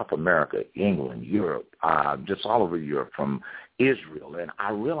Africa, South America, England, Europe, just all over Europe, from Israel. And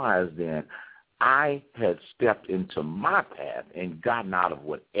I realized then I had stepped into my path and gotten out of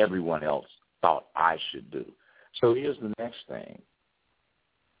what everyone else thought I should do. So here's the next thing.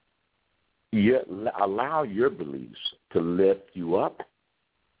 You allow your beliefs to lift you up,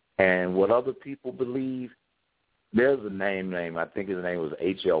 and what other people believe. There's a name. I think his name was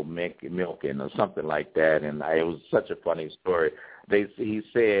H.L. Milken or something like that, and it was such a funny story. He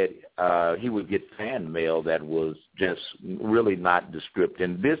said he would get fan mail that was just really not descriptive.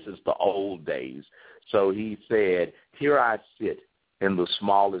 And this is the old days. So he said, here I sit in the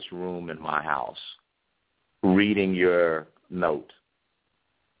smallest room in my house reading your note.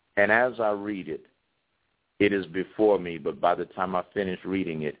 And as I read it, it is before me, but by the time I finish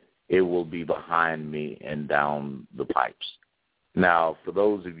reading it, it will be behind me and down the pipes. Now, for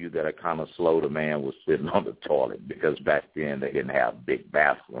those of you that are kind of slow, the man was sitting on the toilet because back then they didn't have big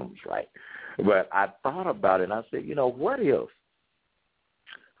bathrooms, right? But I thought about it, and I said, what if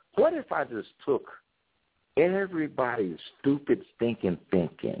I just took everybody's stupid, stinking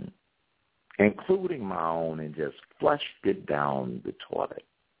thinking, including my own, and just flushed it down the toilet?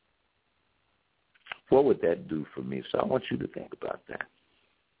 What would that do for me? So I want you to think about that.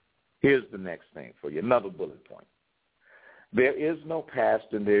 Here's the next thing for you, another bullet point. There is no past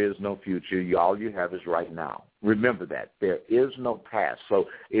and there is no future. All you have is right now. Remember that. There is no past. So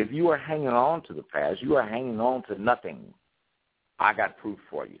if you are hanging on to the past, you are hanging on to nothing. I got proof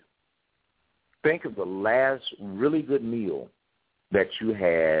for you. Think of the last really good meal that you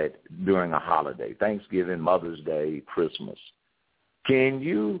had during a holiday, Thanksgiving, Mother's Day, Christmas.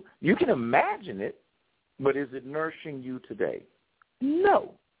 You can imagine it, but is it nourishing you today?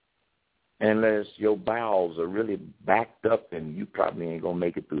 No. Unless your bowels are really backed up and you probably ain't going to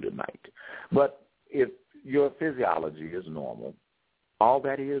make it through the night. But if your physiology is normal, all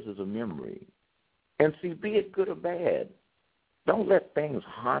that is a memory. And see, be it good or bad, don't let things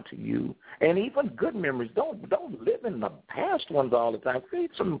haunt you. And even good memories, don't live in the past ones all the time.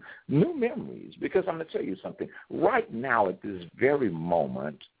 Create some new memories, because I'm going to tell you something. Right now, at this very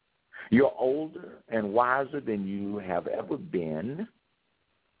moment, you're older and wiser than you have ever been.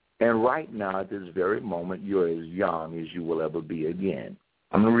 And right now, at this very moment, you're as young as you will ever be again.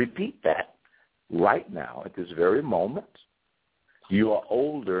 I'm going to repeat that. Right now, at this very moment, you are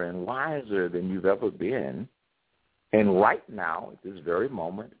older and wiser than you've ever been. And right now, at this very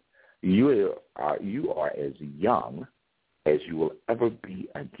moment, you are as young as you will ever be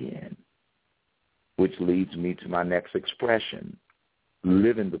again. Which leads me to my next expression,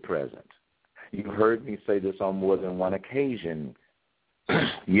 live in the present. You heard me say this on more than one occasion.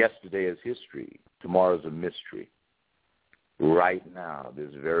 Yesterday is history. Tomorrow's a mystery. Right now,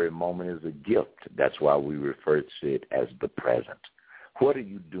 this very moment is a gift. That's why we refer to it as the present. What are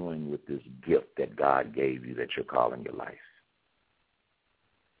you doing with this gift that God gave you that you're calling your life?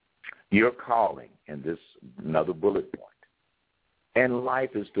 Your calling, and this another bullet point, and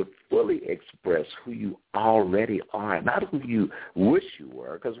life is to fully express who you already are, not who you wish you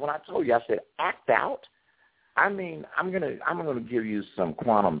were. Because when I told you, I said act out. I mean, I'm gonna give you some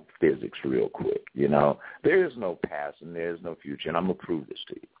quantum physics real quick. There is no past and there is no future, and I'm gonna prove this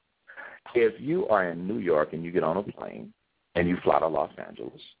to you. If you are in New York and you get on a plane and you fly to Los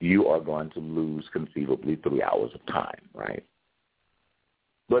Angeles, you are going to lose conceivably 3 hours of time, right?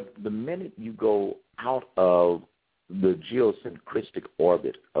 But the minute you go out of the geocentristic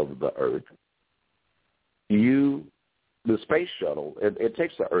orbit of the Earth, the space shuttle, it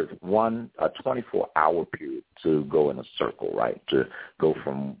takes the Earth a 24-hour period to go in a circle, right, to go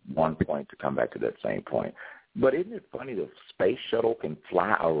from one point to come back to that same point. But isn't it funny the space shuttle can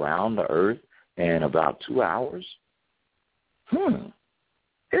fly around the Earth in about 2 hours?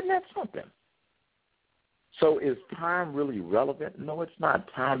 Isn't that something? So is time really relevant? No, it's not.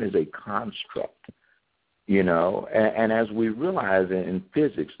 Time is a construct, and as we realize in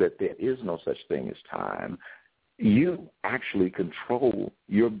physics that there is no such thing as time, you actually control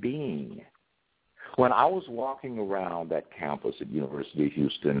your being. When I was walking around that campus at University of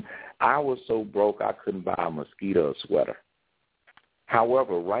Houston, I was so broke I couldn't buy a mosquito sweater.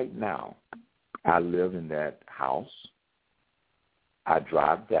 However, right now, I live in that house. I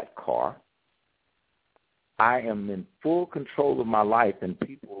drive that car. I am in full control of my life, and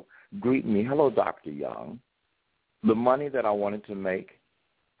people greet me, "Hello, Dr. Young." The money that I wanted to make,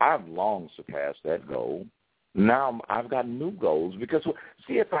 I've long surpassed that goal. Now I've got new goals because,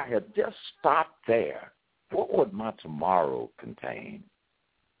 see, if I had just stopped there, what would my tomorrow contain?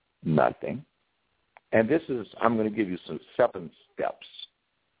 Nothing. And I'm going to give you some 7 steps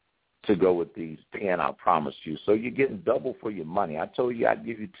to go with these 10 I promised you. So you're getting double for your money. I told you I'd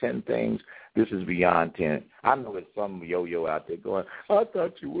give you 10 things. This is beyond 10. I know there's some yo-yo out there going, "I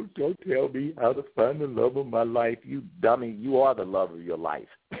thought you were going to tell me how to find the love of my life." You dummy, you are the love of your life.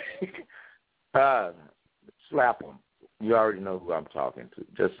 Slap them. You already know who I'm talking to.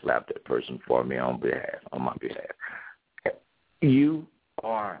 Just slap that person for me on my behalf. You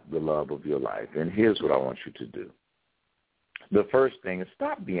are the love of your life, and here's what I want you to do. The first thing is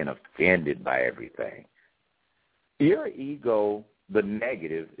stop being offended by everything. Your ego, the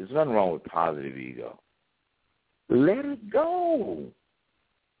negative, there's nothing wrong with positive ego. Let it go.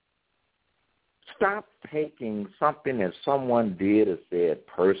 Stop taking something that someone did or said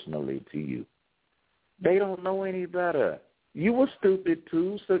personally to you. They don't know any better. You were stupid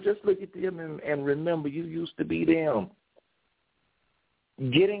too, so just look at them and remember you used to be them.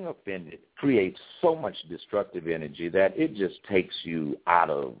 Getting offended creates so much destructive energy that it just takes you out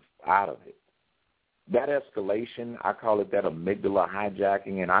of it. That escalation, I call it that amygdala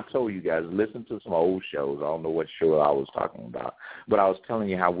hijacking, and I told you guys, listen to some old shows. I don't know what show I was talking about, but I was telling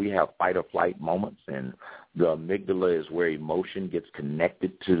you how we have fight or flight moments, and the amygdala is where emotion gets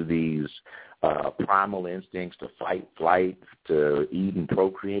connected to these primal instincts to fight, flight, to eat and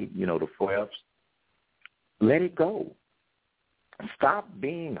procreate, the 4 Fs. Let it go. Stop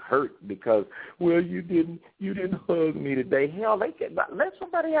being hurt because, well, you didn't hug me today. Hell, let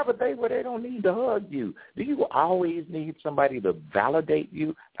somebody have a day where they don't need to hug you. Do you always need somebody to validate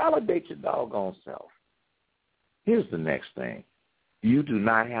you? Validate your doggone self. Here's the next thing. You do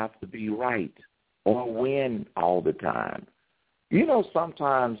not have to be right or win all the time.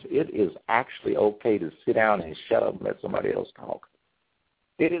 Sometimes it is actually okay to sit down and shut up and let somebody else talk.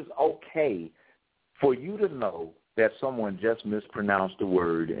 It is okay for you to know that someone just mispronounced a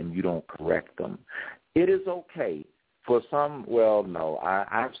word and you don't correct them. It is okay for some,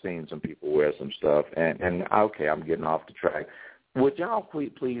 I've seen some people wear some stuff, and okay, I'm getting off the track. Would y'all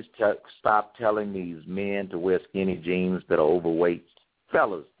please stop telling these men to wear skinny jeans that are overweight?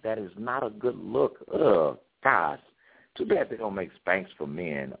 Fellas, that is not a good look. Ugh, gosh. Too bad they don't make Spanx for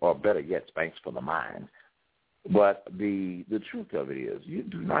men, or better yet, Spanx for the mind. But the truth of it is, you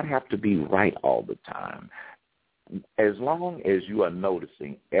do not have to be right all the time. As long as you are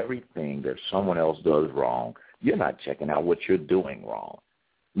noticing everything that someone else does wrong, you're not checking out what you're doing wrong.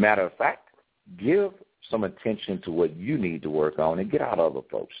 Matter of fact, give some attention to what you need to work on and get out other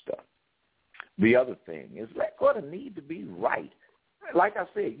folks' stuff. The other thing is let go of the need to be right. Like I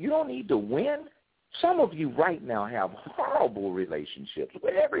said, you don't need to win. Some of you right now have horrible relationships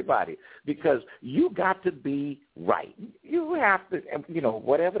with everybody because you got to be right. You have to,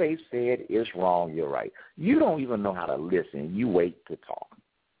 whatever they said is wrong, you're right. You don't even know how to listen. You wait to talk.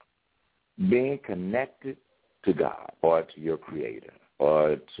 Being connected to God or to your Creator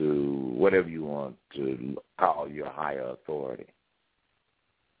or to whatever you want to call your higher authority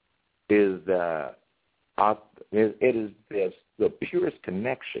is the purest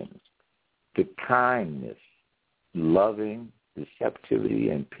connections to kindness, loving,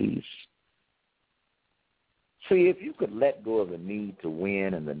 receptivity, and peace. See, if you could let go of the need to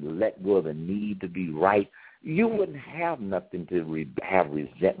win and then let go of the need to be right, you wouldn't have nothing to have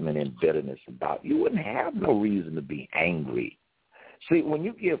resentment and bitterness about. You wouldn't have no reason to be angry. See, when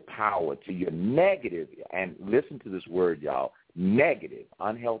you give power to your negative, and listen to this word, y'all, negative,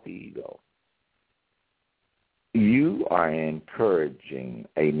 unhealthy ego, you are encouraging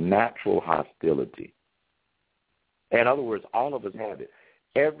a natural hostility. In other words, all of us have it.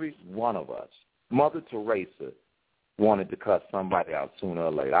 Every one of us. Mother Teresa wanted to cut somebody out sooner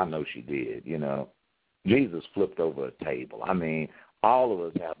or later. I know she did, Jesus flipped over a table. I mean, all of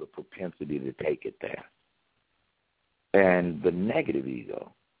us have the propensity to take it there. And the negative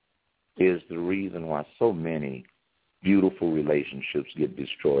ego is the reason why so many beautiful relationships get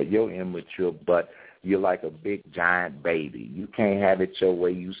destroyed. You're immature, but you're like a big, giant baby. You can't have it your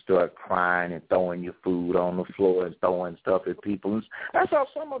way. You start crying and throwing your food on the floor and throwing stuff at people. That's how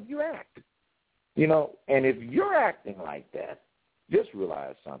some of you act. And if you're acting like that, just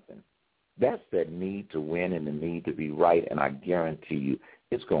realize something. That's that need to win and the need to be right, and I guarantee you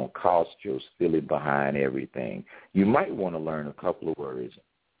it's going to cost your silly behind everything. You might want to learn a couple of words.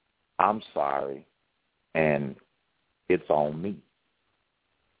 I'm sorry, and it's on me.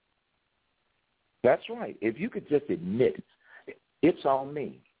 That's right. If you could just admit it's on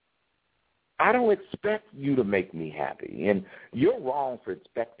me. I don't expect you to make me happy, and you're wrong for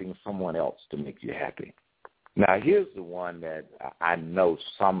expecting someone else to make you happy. Now, here's the one that I know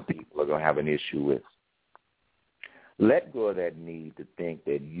some people are going to have an issue with. Let go of that need to think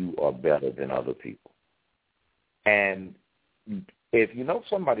that you are better than other people. And if you know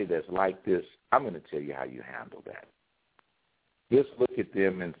somebody that's like this, I'm going to tell you how you handle that. Just look at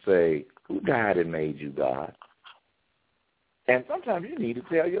them and say, who died and made you, God? And sometimes you need to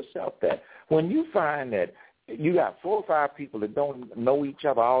tell yourself that. When you find that you got 4 or 5 people that don't know each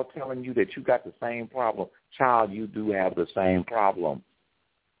other all telling you that you got the same problem, child, you do have the same problem.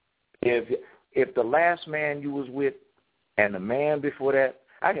 If the last man you was with and the man before that,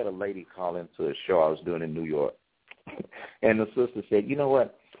 I had a lady call into a show I was doing in New York, and the sister said, you know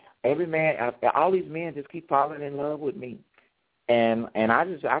what, every man, all these men just keep falling in love with me. And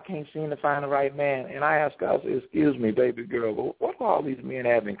I can't seem to find the right man. And I asked her, I said, excuse me, baby girl, but what do all these men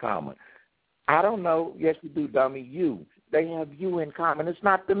have in common? I don't know. Yes, you do, dummy. You. They have you in common. It's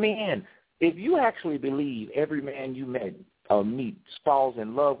not the men. If you actually believe every man you meet falls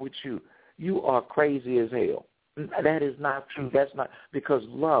in love with you, you are crazy as hell. That is not true. That's not, because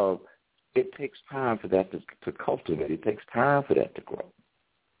love, it takes time for that to cultivate. It takes time for that to grow.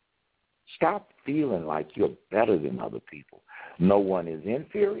 Stop feeling like you're better than other people. No one is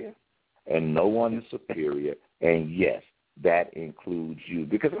inferior, and no one is superior, and yes, that includes you.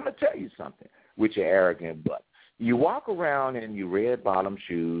 Because I'm going to tell you something with your arrogant butt. You walk around in your red bottom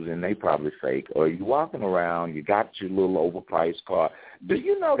shoes, and they probably fake, or you walking around, you got your little overpriced car. Do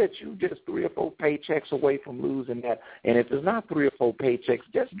you know that you just 3 or 4 paychecks away from losing that? And if it's not 3 or 4 paychecks,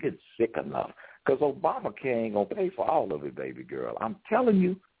 just get sick enough, because Obamacare ain't going to pay for all of it, baby girl. I'm telling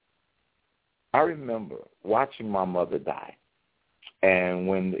you. I remember watching my mother die. And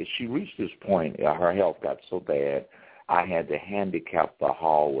when she reached this point, her health got so bad, I had to handicap the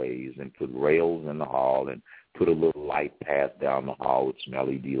hallways and put rails in the hall and put a little light path down the hall with some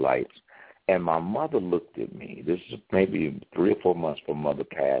LED lights. And my mother looked at me. This is maybe 3 or 4 months before Mother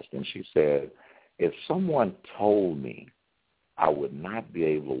passed, and she said, if someone told me I would not be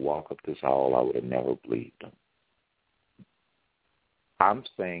able to walk up this hall, I would have never believed them. I'm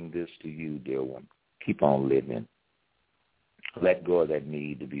saying this to you, dear one. Keep on living. Let go of that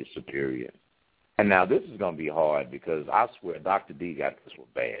need to be superior. And now this is going to be hard because I swear Dr. D got this one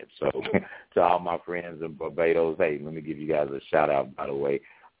bad. So to all my friends in Barbados, hey, let me give you guys a shout-out, by the way.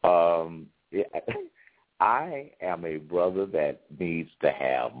 I am a brother that needs to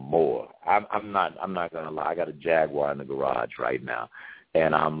have more. I'm not going to lie. I got a Jaguar in the garage right now,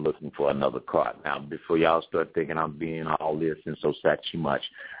 and I'm looking for another car. Now, before y'all start thinking I'm being all this and so sexy much,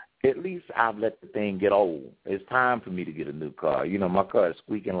 at least I've let the thing get old. It's time for me to get a new car. You know, my car is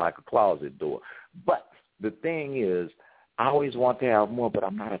squeaking like a closet door. But the thing is, I always want to have more, but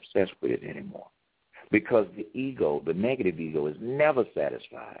I'm not obsessed with it anymore because the ego, the negative ego, is never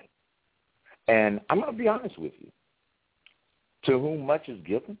satisfied. And I'm going to be honest with you. To whom much is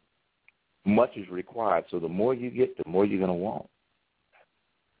given, much is required. So the more you get, the more you're going to want.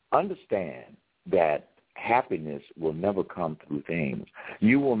 Understand that happiness will never come through things.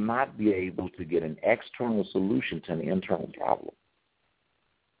 You will not be able to get an external solution to an internal problem.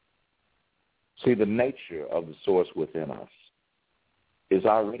 See, the nature of the source within us is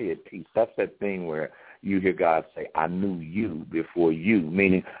already at peace. That's that thing where you hear God say, I knew you before you,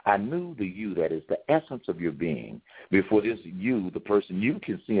 meaning I knew the you that is the essence of your being before this you, the person you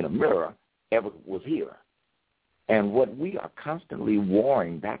can see in a mirror, ever was here. And what we are constantly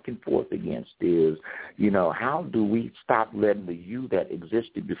warring back and forth against is, you know, how do we stop letting the you that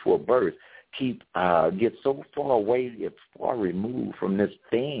existed before birth get so far away, get far removed from this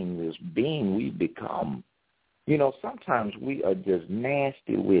thing, this being we've become. You know, sometimes we are just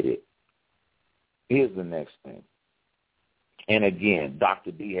nasty with it. Here's the next thing. And again,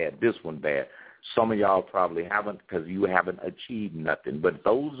 Dr. D had this one bad. Some of y'all probably haven't because you haven't achieved nothing. But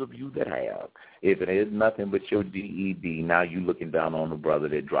those of you that have, if it is nothing but your GED, now you're looking down on the brother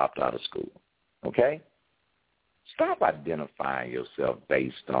that dropped out of school. Okay? Stop identifying yourself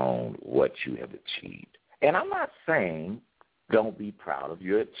based on what you have achieved. And I'm not saying don't be proud of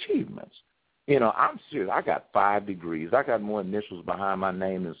your achievements. You know, I'm serious. I got 5 degrees. I got more initials behind my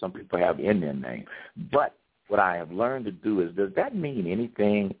name than some people have in their name. But what I have learned to do is, does that mean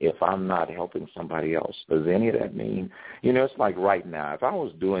anything if I'm not helping somebody else? Does any of that mean? It's like right now, if I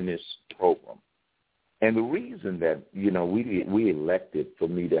was doing this program, and the reason that, we elected for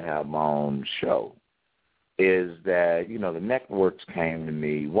me to have my own show is that, the networks came to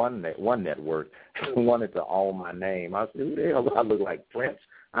me. One network wanted to own my name. I said, who the hell do I look like, Prince?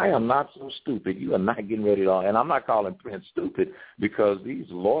 I am not so stupid. You are not getting ready to, and I'm not calling Prince stupid because these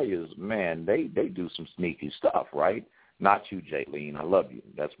lawyers, man, they do some sneaky stuff, right? Not you, Jaylene. I love you.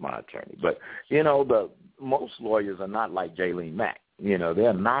 That's my attorney. But, most lawyers are not like Jaylene Mack.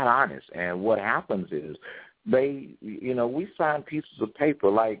 They're not honest. And what happens is we sign pieces of paper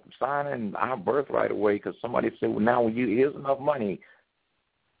like signing our birthright away because somebody said, well, now here's enough money.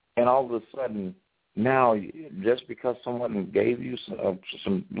 And all of a sudden, now, just because someone gave you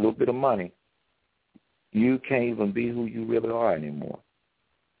some little bit of money, you can't even be who you really are anymore.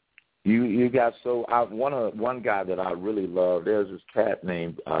 You got one guy that I really love. There's this cat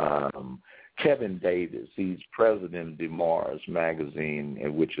named Kevin Davis. He's president of DeMars magazine,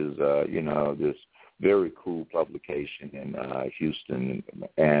 which is this very cool publication in Houston.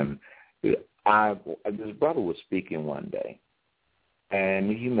 And this brother was speaking one day.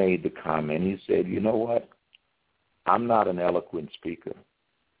 And he made the comment, he said, you know what, I'm not an eloquent speaker,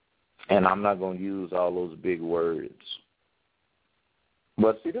 and I'm not going to use all those big words.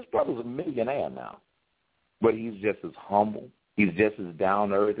 But see, this brother's a millionaire now, but he's just as humble. He's just as down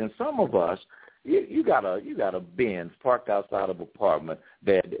to earth. And some of us, you got a Benz parked outside of an apartment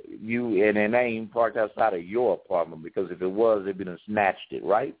and it ain't parked outside of your apartment because if it was, they'd been snatched it,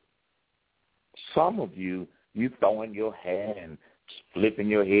 right? Some of you throwing your hair and flipping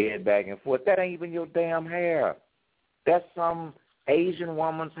your head back and forth. That ain't even your damn hair. That's some Asian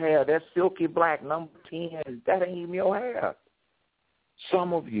woman's hair. That's silky black number 10. That ain't even your hair.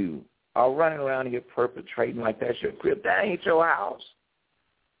 Some of you are running around here perpetrating like that's your crib. That ain't your house.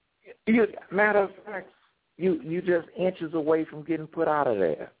 Matter of fact, you just inches away from getting put out of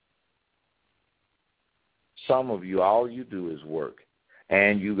there. Some of you, all you do is work.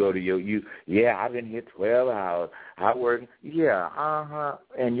 And you go to I've been here 12 hours. I work,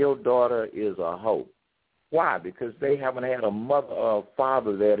 and your daughter is a hoe. Why? Because they haven't had a mother or a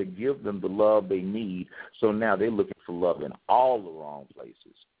father there to give them the love they need, so now they're looking for love in all the wrong places.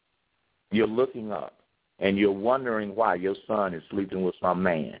 You're looking up, and you're wondering why your son is sleeping with some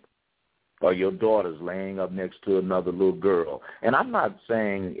man, or your daughter's laying up next to another little girl. And I'm not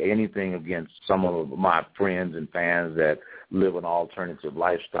saying anything against some of my friends and fans that live an alternative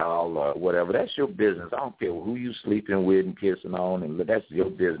lifestyle or whatever. That's your business. I don't care who you sleeping with and kissing on, and that's your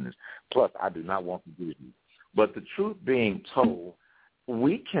business. Plus, I do not want to do you. But the truth being told,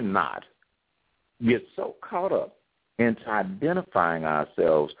 we cannot get so caught up into identifying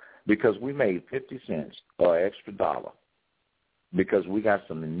ourselves because we made 50 cents or an extra dollar because we got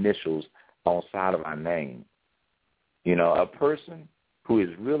some initials on the side of our name. A person who is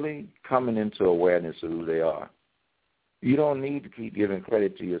really coming into awareness of who they are, you don't need to keep giving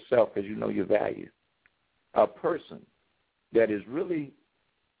credit to yourself because you know your value. A person that is really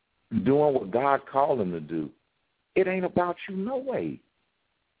doing what God called them to do, it ain't about you no way.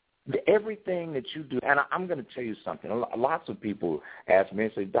 Everything that you do, and I'm going to tell you something. Lots of people ask me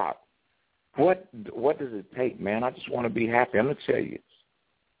and say, Doc, what does it take, man? I just want to be happy. I'm going to tell you.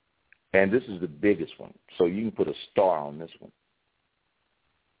 And this is the biggest one, so you can put a star on this one.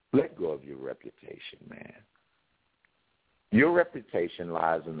 Let go of your reputation, man. Your reputation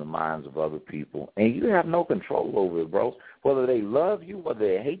lies in the minds of other people, and you have no control over it, bro. Whether they love you, whether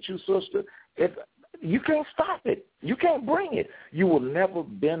they hate you, sister, you can't stop it. You can't bring it. You will never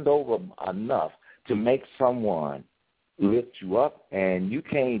bend over enough to make someone lift you up, and you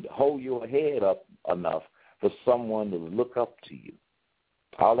can't hold your head up enough for someone to look up to you.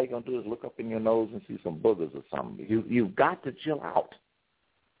 All they're going to do is look up in your nose and see some boogers or something. You've got to chill out.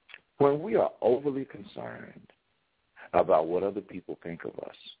 When we are overly concerned about what other people think of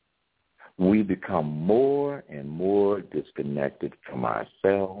us, we become more and more disconnected from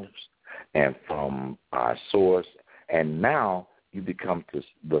ourselves and from our source, and now you become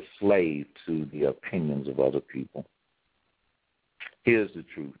the slave to the opinions of other people. Here's the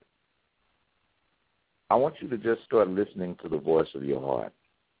truth. I want you to just start listening to the voice of your heart.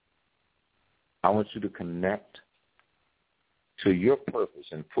 I want you to connect to your purpose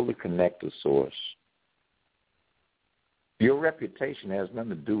and fully connect to source. Your reputation has nothing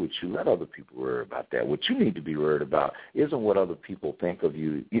to do with you. Let other people worry about that. What you need to be worried about isn't what other people think of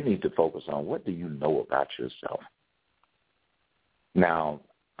you. You need to focus on what do you know about yourself. Now,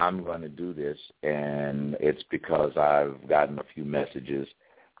 I'm going to do this, and it's because I've gotten a few messages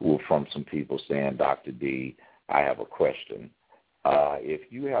from some people saying, Dr. D, I have a question.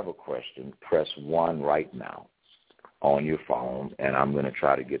 If you have a question, press 1 right now on your phone, and I'm going to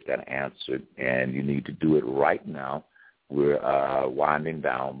try to get that answered, and you need to do it right now. We're winding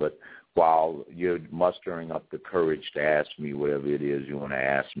down, but while you're mustering up the courage to ask me whatever it is you want to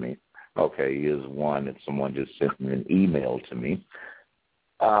ask me, okay, here's one that someone just sent me an email to me.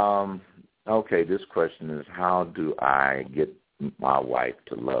 Okay, this question is, how do I get my wife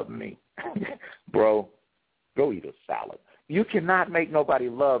to love me? Bro, go eat a salad. You cannot make nobody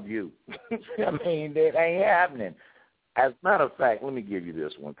love you. I mean, it ain't happening. As a matter of fact, let me give you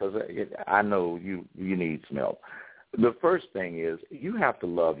this one because I know you need some help. The first thing is you have to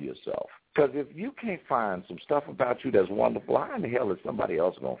love yourself. Because if you can't find some stuff about you that's wonderful, how in the hell is somebody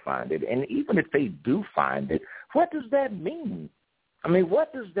else going to find it? And even if they do find it, what does that mean? I mean,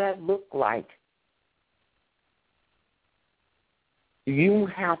 what does that look like? You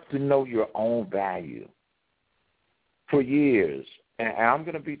have to know your own value. For years, and I'm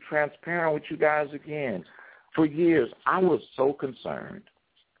going to be transparent with you guys again, for years I was so concerned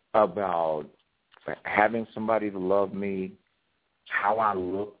about having somebody to love me, how I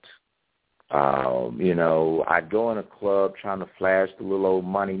looked. I'd go in a club trying to flash the little old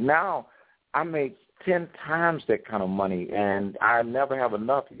money. Now I make 10 times that kind of money, and I never have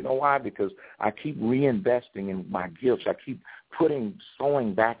enough. You know why? Because I keep reinvesting in my gifts. I keep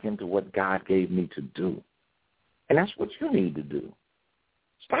sowing back into what God gave me to do. And that's what you need to do.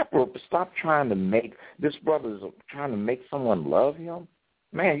 Stop trying to make, this brother's trying to make someone love him.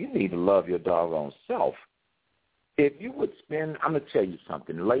 Man, you need to love your doggone self. If you would spend, I'm going to tell you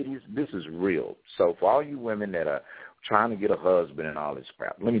something. Ladies, this is real. So for all you women that are trying to get a husband and all this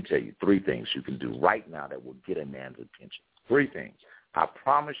crap, let me tell you 3 things you can do right now that will get a man's attention. 3 things. I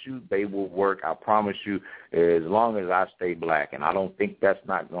promise you they will work. I promise you as long as I stay black, and I don't think that's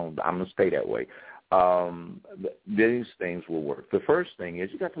not going to, I'm going to stay that way. These things will work. The first thing is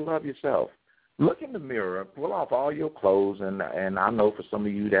you got to love yourself. Look in the mirror, pull off all your clothes, and I know for some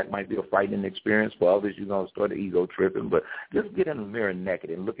of you that might be a frightening experience. For others, you're going to start the ego tripping. But just get in the mirror naked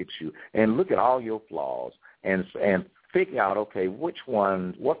and look at you and look at all your flaws and figure out, okay, what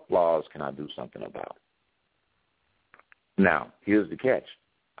flaws can I do something about? Now, here's the catch.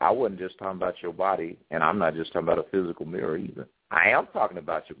 I wasn't just talking about your body, and I'm not just talking about a physical mirror either. I am talking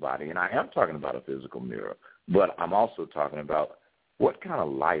about your body, and I am talking about a physical mirror. But I'm also talking about what kind of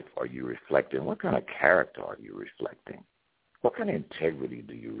life are you reflecting? What kind of character are you reflecting? What kind of integrity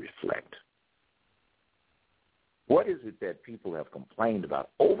do you reflect? What is it that people have complained about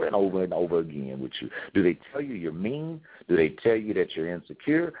over and over and over again with you? Do they tell you you're mean? Do they tell you that you're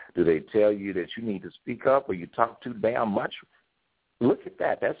insecure? Do they tell you that you need to speak up or you talk too damn much? Look at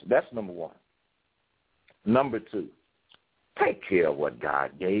that. That's number 1. Number 2, take care of what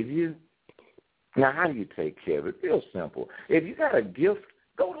God gave you. Now, how do you take care of it? Real simple. If you got a gift,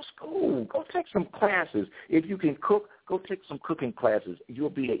 go to school. Go take some classes. If you can cook, go take some cooking classes. You'll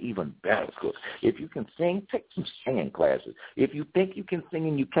be an even better cook. If you can sing, take some singing classes. If you think you can sing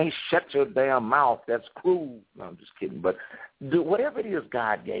and you can't shut your damn mouth, that's cruel. No, I'm just kidding. But do whatever it is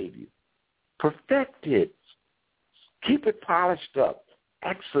God gave you. Perfect it. Keep it polished up.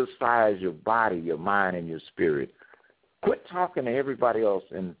 Exercise your body, your mind, and your spirit. Quit talking to everybody else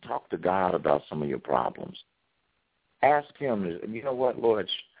and talk to God about some of your problems. Ask him, you know what, Lord,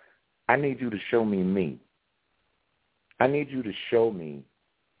 I need you to show me me. I need you to show me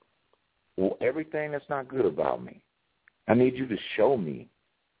everything that's not good about me. I need you to show me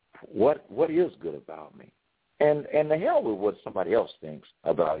what is good about me. And the hell with what somebody else thinks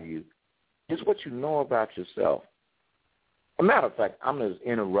about you. It's what you know about yourself. As a matter of fact, I'm going to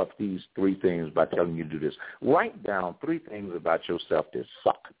interrupt these 3 things by telling you to do this. Write down 3 things about yourself that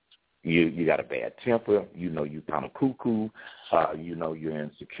suck. You got a bad temper. You know you kind of cuckoo. You know you're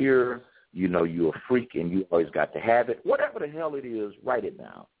insecure. You know you're a freak and you always got to have it. Whatever the hell it is, write it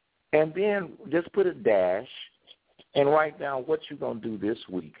down. And then just put a dash and write down what you're going to do this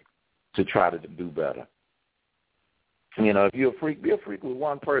week to try to do better. You know, if you're a freak, be a freak with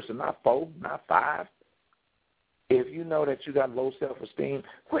 1 person, not 4, not 5. If you know that you got low self-esteem,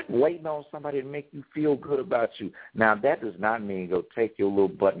 quit waiting on somebody to make you feel good about you. Now, that does not mean go take your little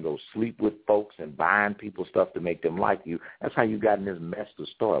butt and go sleep with folks and buying people stuff to make them like you. That's how you got in this mess to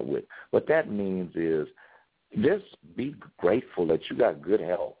start with. What that means is just be grateful that you got good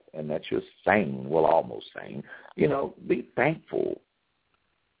health and that you're sane, well, almost sane. You know, be thankful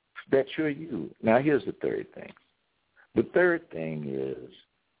that you're you. Now, here's the 3rd thing. The 3rd thing is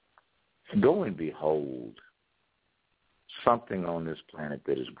go and behold something on this planet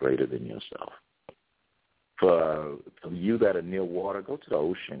that is greater than yourself. For you that are near water, go to the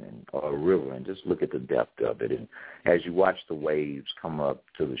ocean or a river and just look at the depth of it. And as you watch the waves come up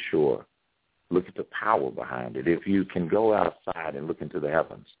to the shore, look at the power behind it. If you can go outside and look into the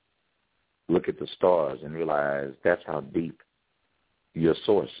heavens, look at the stars and realize that's how deep your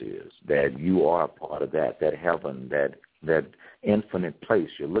source is, that you are a part of that heaven, that infinite place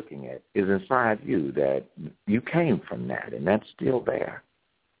you're looking at is inside you, that you came from that, and that's still there.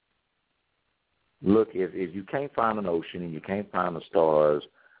 Look, if you can't find an ocean and you can't find the stars,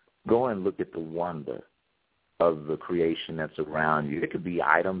 go and look at the wonder of the creation that's around you. It could be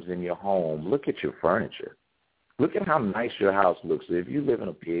items in your home. Look at your furniture. Look at how nice your house looks. If you live in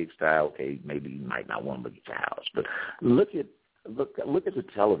a pigsty, okay, maybe you might not want to look at your house, but look at the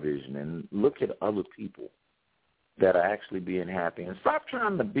television and look at other people that are actually being happy. And stop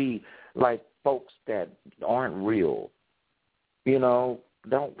trying to be like folks that aren't real. You know,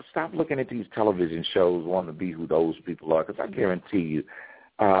 don't stop looking at these television shows wanting to be who those people are, because I guarantee you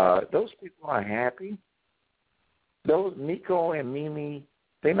those people aren't happy. Those Nico and Mimi,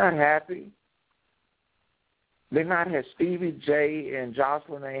 they're not happy. They're not happy. Stevie J and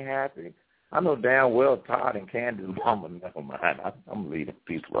Jocelyn ain't happy. I know damn well Todd and Candy's mama, never mind. I'm leaving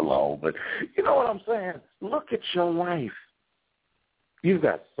people alone. But you know what I'm saying? Look at your life. You've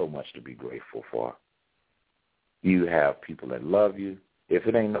got so much to be grateful for. You have people that love you. If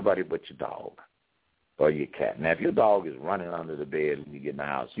it ain't nobody but your dog or your cat. Now, if your dog is running under the bed when you get in the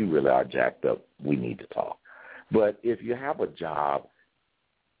house, you really are jacked up. We need to talk. But if you have a job,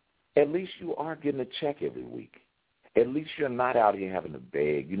 at least you are getting a check every week. At least you're not out here having to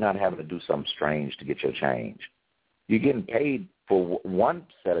beg. You're not having to do something strange to get your change. You're getting paid for one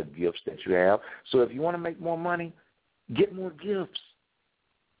set of gifts that you have. So if you want to make more money, get more gifts.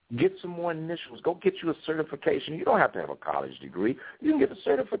 Get some more initials. Go get you a certification. You don't have to have a college degree. You can get a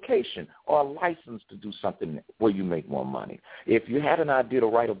certification or a license to do something where you make more money. If you had an idea to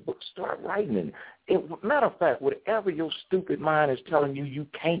write a book, start writing it. Matter of fact, whatever your stupid mind is telling you you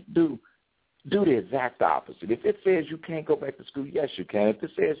can't do the exact opposite. If it says you can't go back to school, yes, you can. If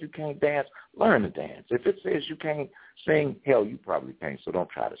it says you can't dance, learn to dance. If it says you can't sing, hell, you probably can't, so don't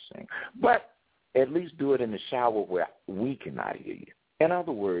try to sing. But at least do it in the shower where we cannot hear you. In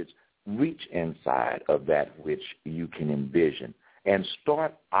other words, reach inside of that which you can envision and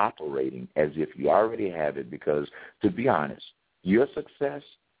start operating as if you already have it, because, to be honest, your success,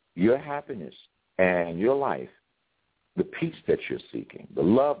 your happiness, and your life, the peace that you're seeking, the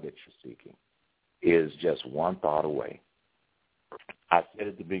love that you're seeking, is just one thought away. I said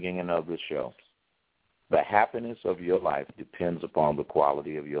at the beginning of the show, the happiness of your life depends upon the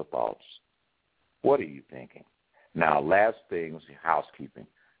quality of your thoughts. What are you thinking? Now, last things, housekeeping.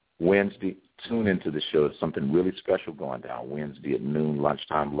 Wednesday, tune into the show. There's something really special going down Wednesday at noon,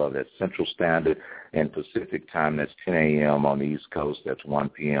 lunchtime love. That's Central Standard and Pacific time. That's 10 a.m. on the East Coast. That's 1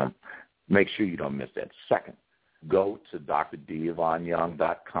 p.m. Make sure you don't miss that. Second, go to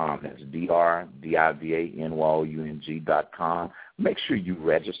drdivonyoung.com. That's DRDIVANYOUNG.com. Make sure you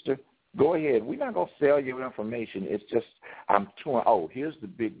register. Go ahead. We're not going to sell your information. It's just I'm touring. Oh, here's the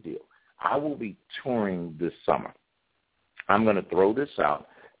big deal. I will be touring this summer. I'm going to throw this out,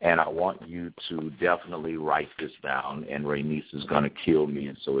 and I want you to definitely write this down, and Raynice is going to kill me,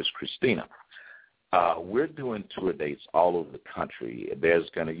 and so is Christina. We're doing tour dates all over the country.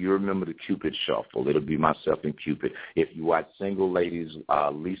 You remember the Cupid Shuffle. It'll be myself and Cupid. If you watch Single Ladies,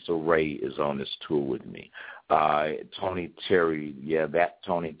 Lisa Ray is on this tour with me. Tony Terry,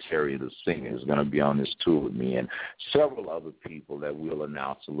 Tony Terry, the singer, is going to be on this tour with me, and several other people that we'll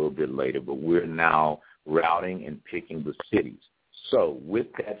announce a little bit later. But we're now routing and picking the cities. So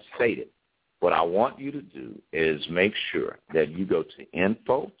with that stated, what I want you to do is make sure that you go to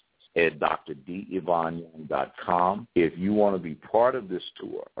info@drdivonyoung.com. If you want to be part of this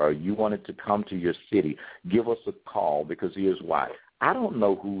tour or you want it to come to your city, give us a call, because here's why. I don't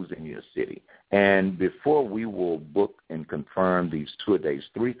know who's in your city. And before we will book and confirm these tour dates,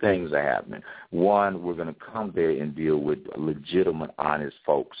 three things are happening. One, we're going to come there and deal with legitimate, honest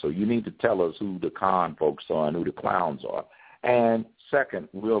folks. So you need to tell us who the con folks are and who the clowns are. And second,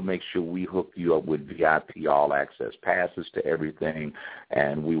 we'll make sure we hook you up with VIP all-access passes to everything,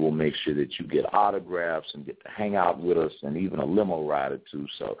 and we will make sure that you get autographs and get to hang out with us and even a limo ride or two.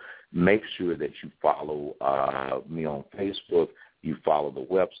 So make sure that you follow me on Facebook. You follow the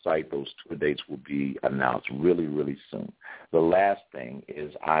website. Those tour dates will be announced really, really soon. The last thing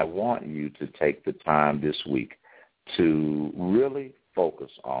is I want you to take the time this week to really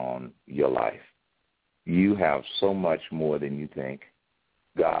focus on your life. You have so much more than you think.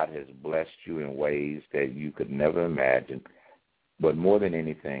 God has blessed you in ways that you could never imagine. But more than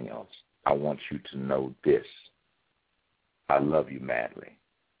anything else, I want you to know this. I love you madly.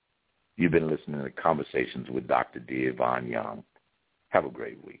 You've been listening to Conversations with Dr. D. Yvonne Young. Have a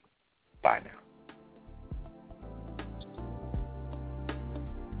great week. Bye now.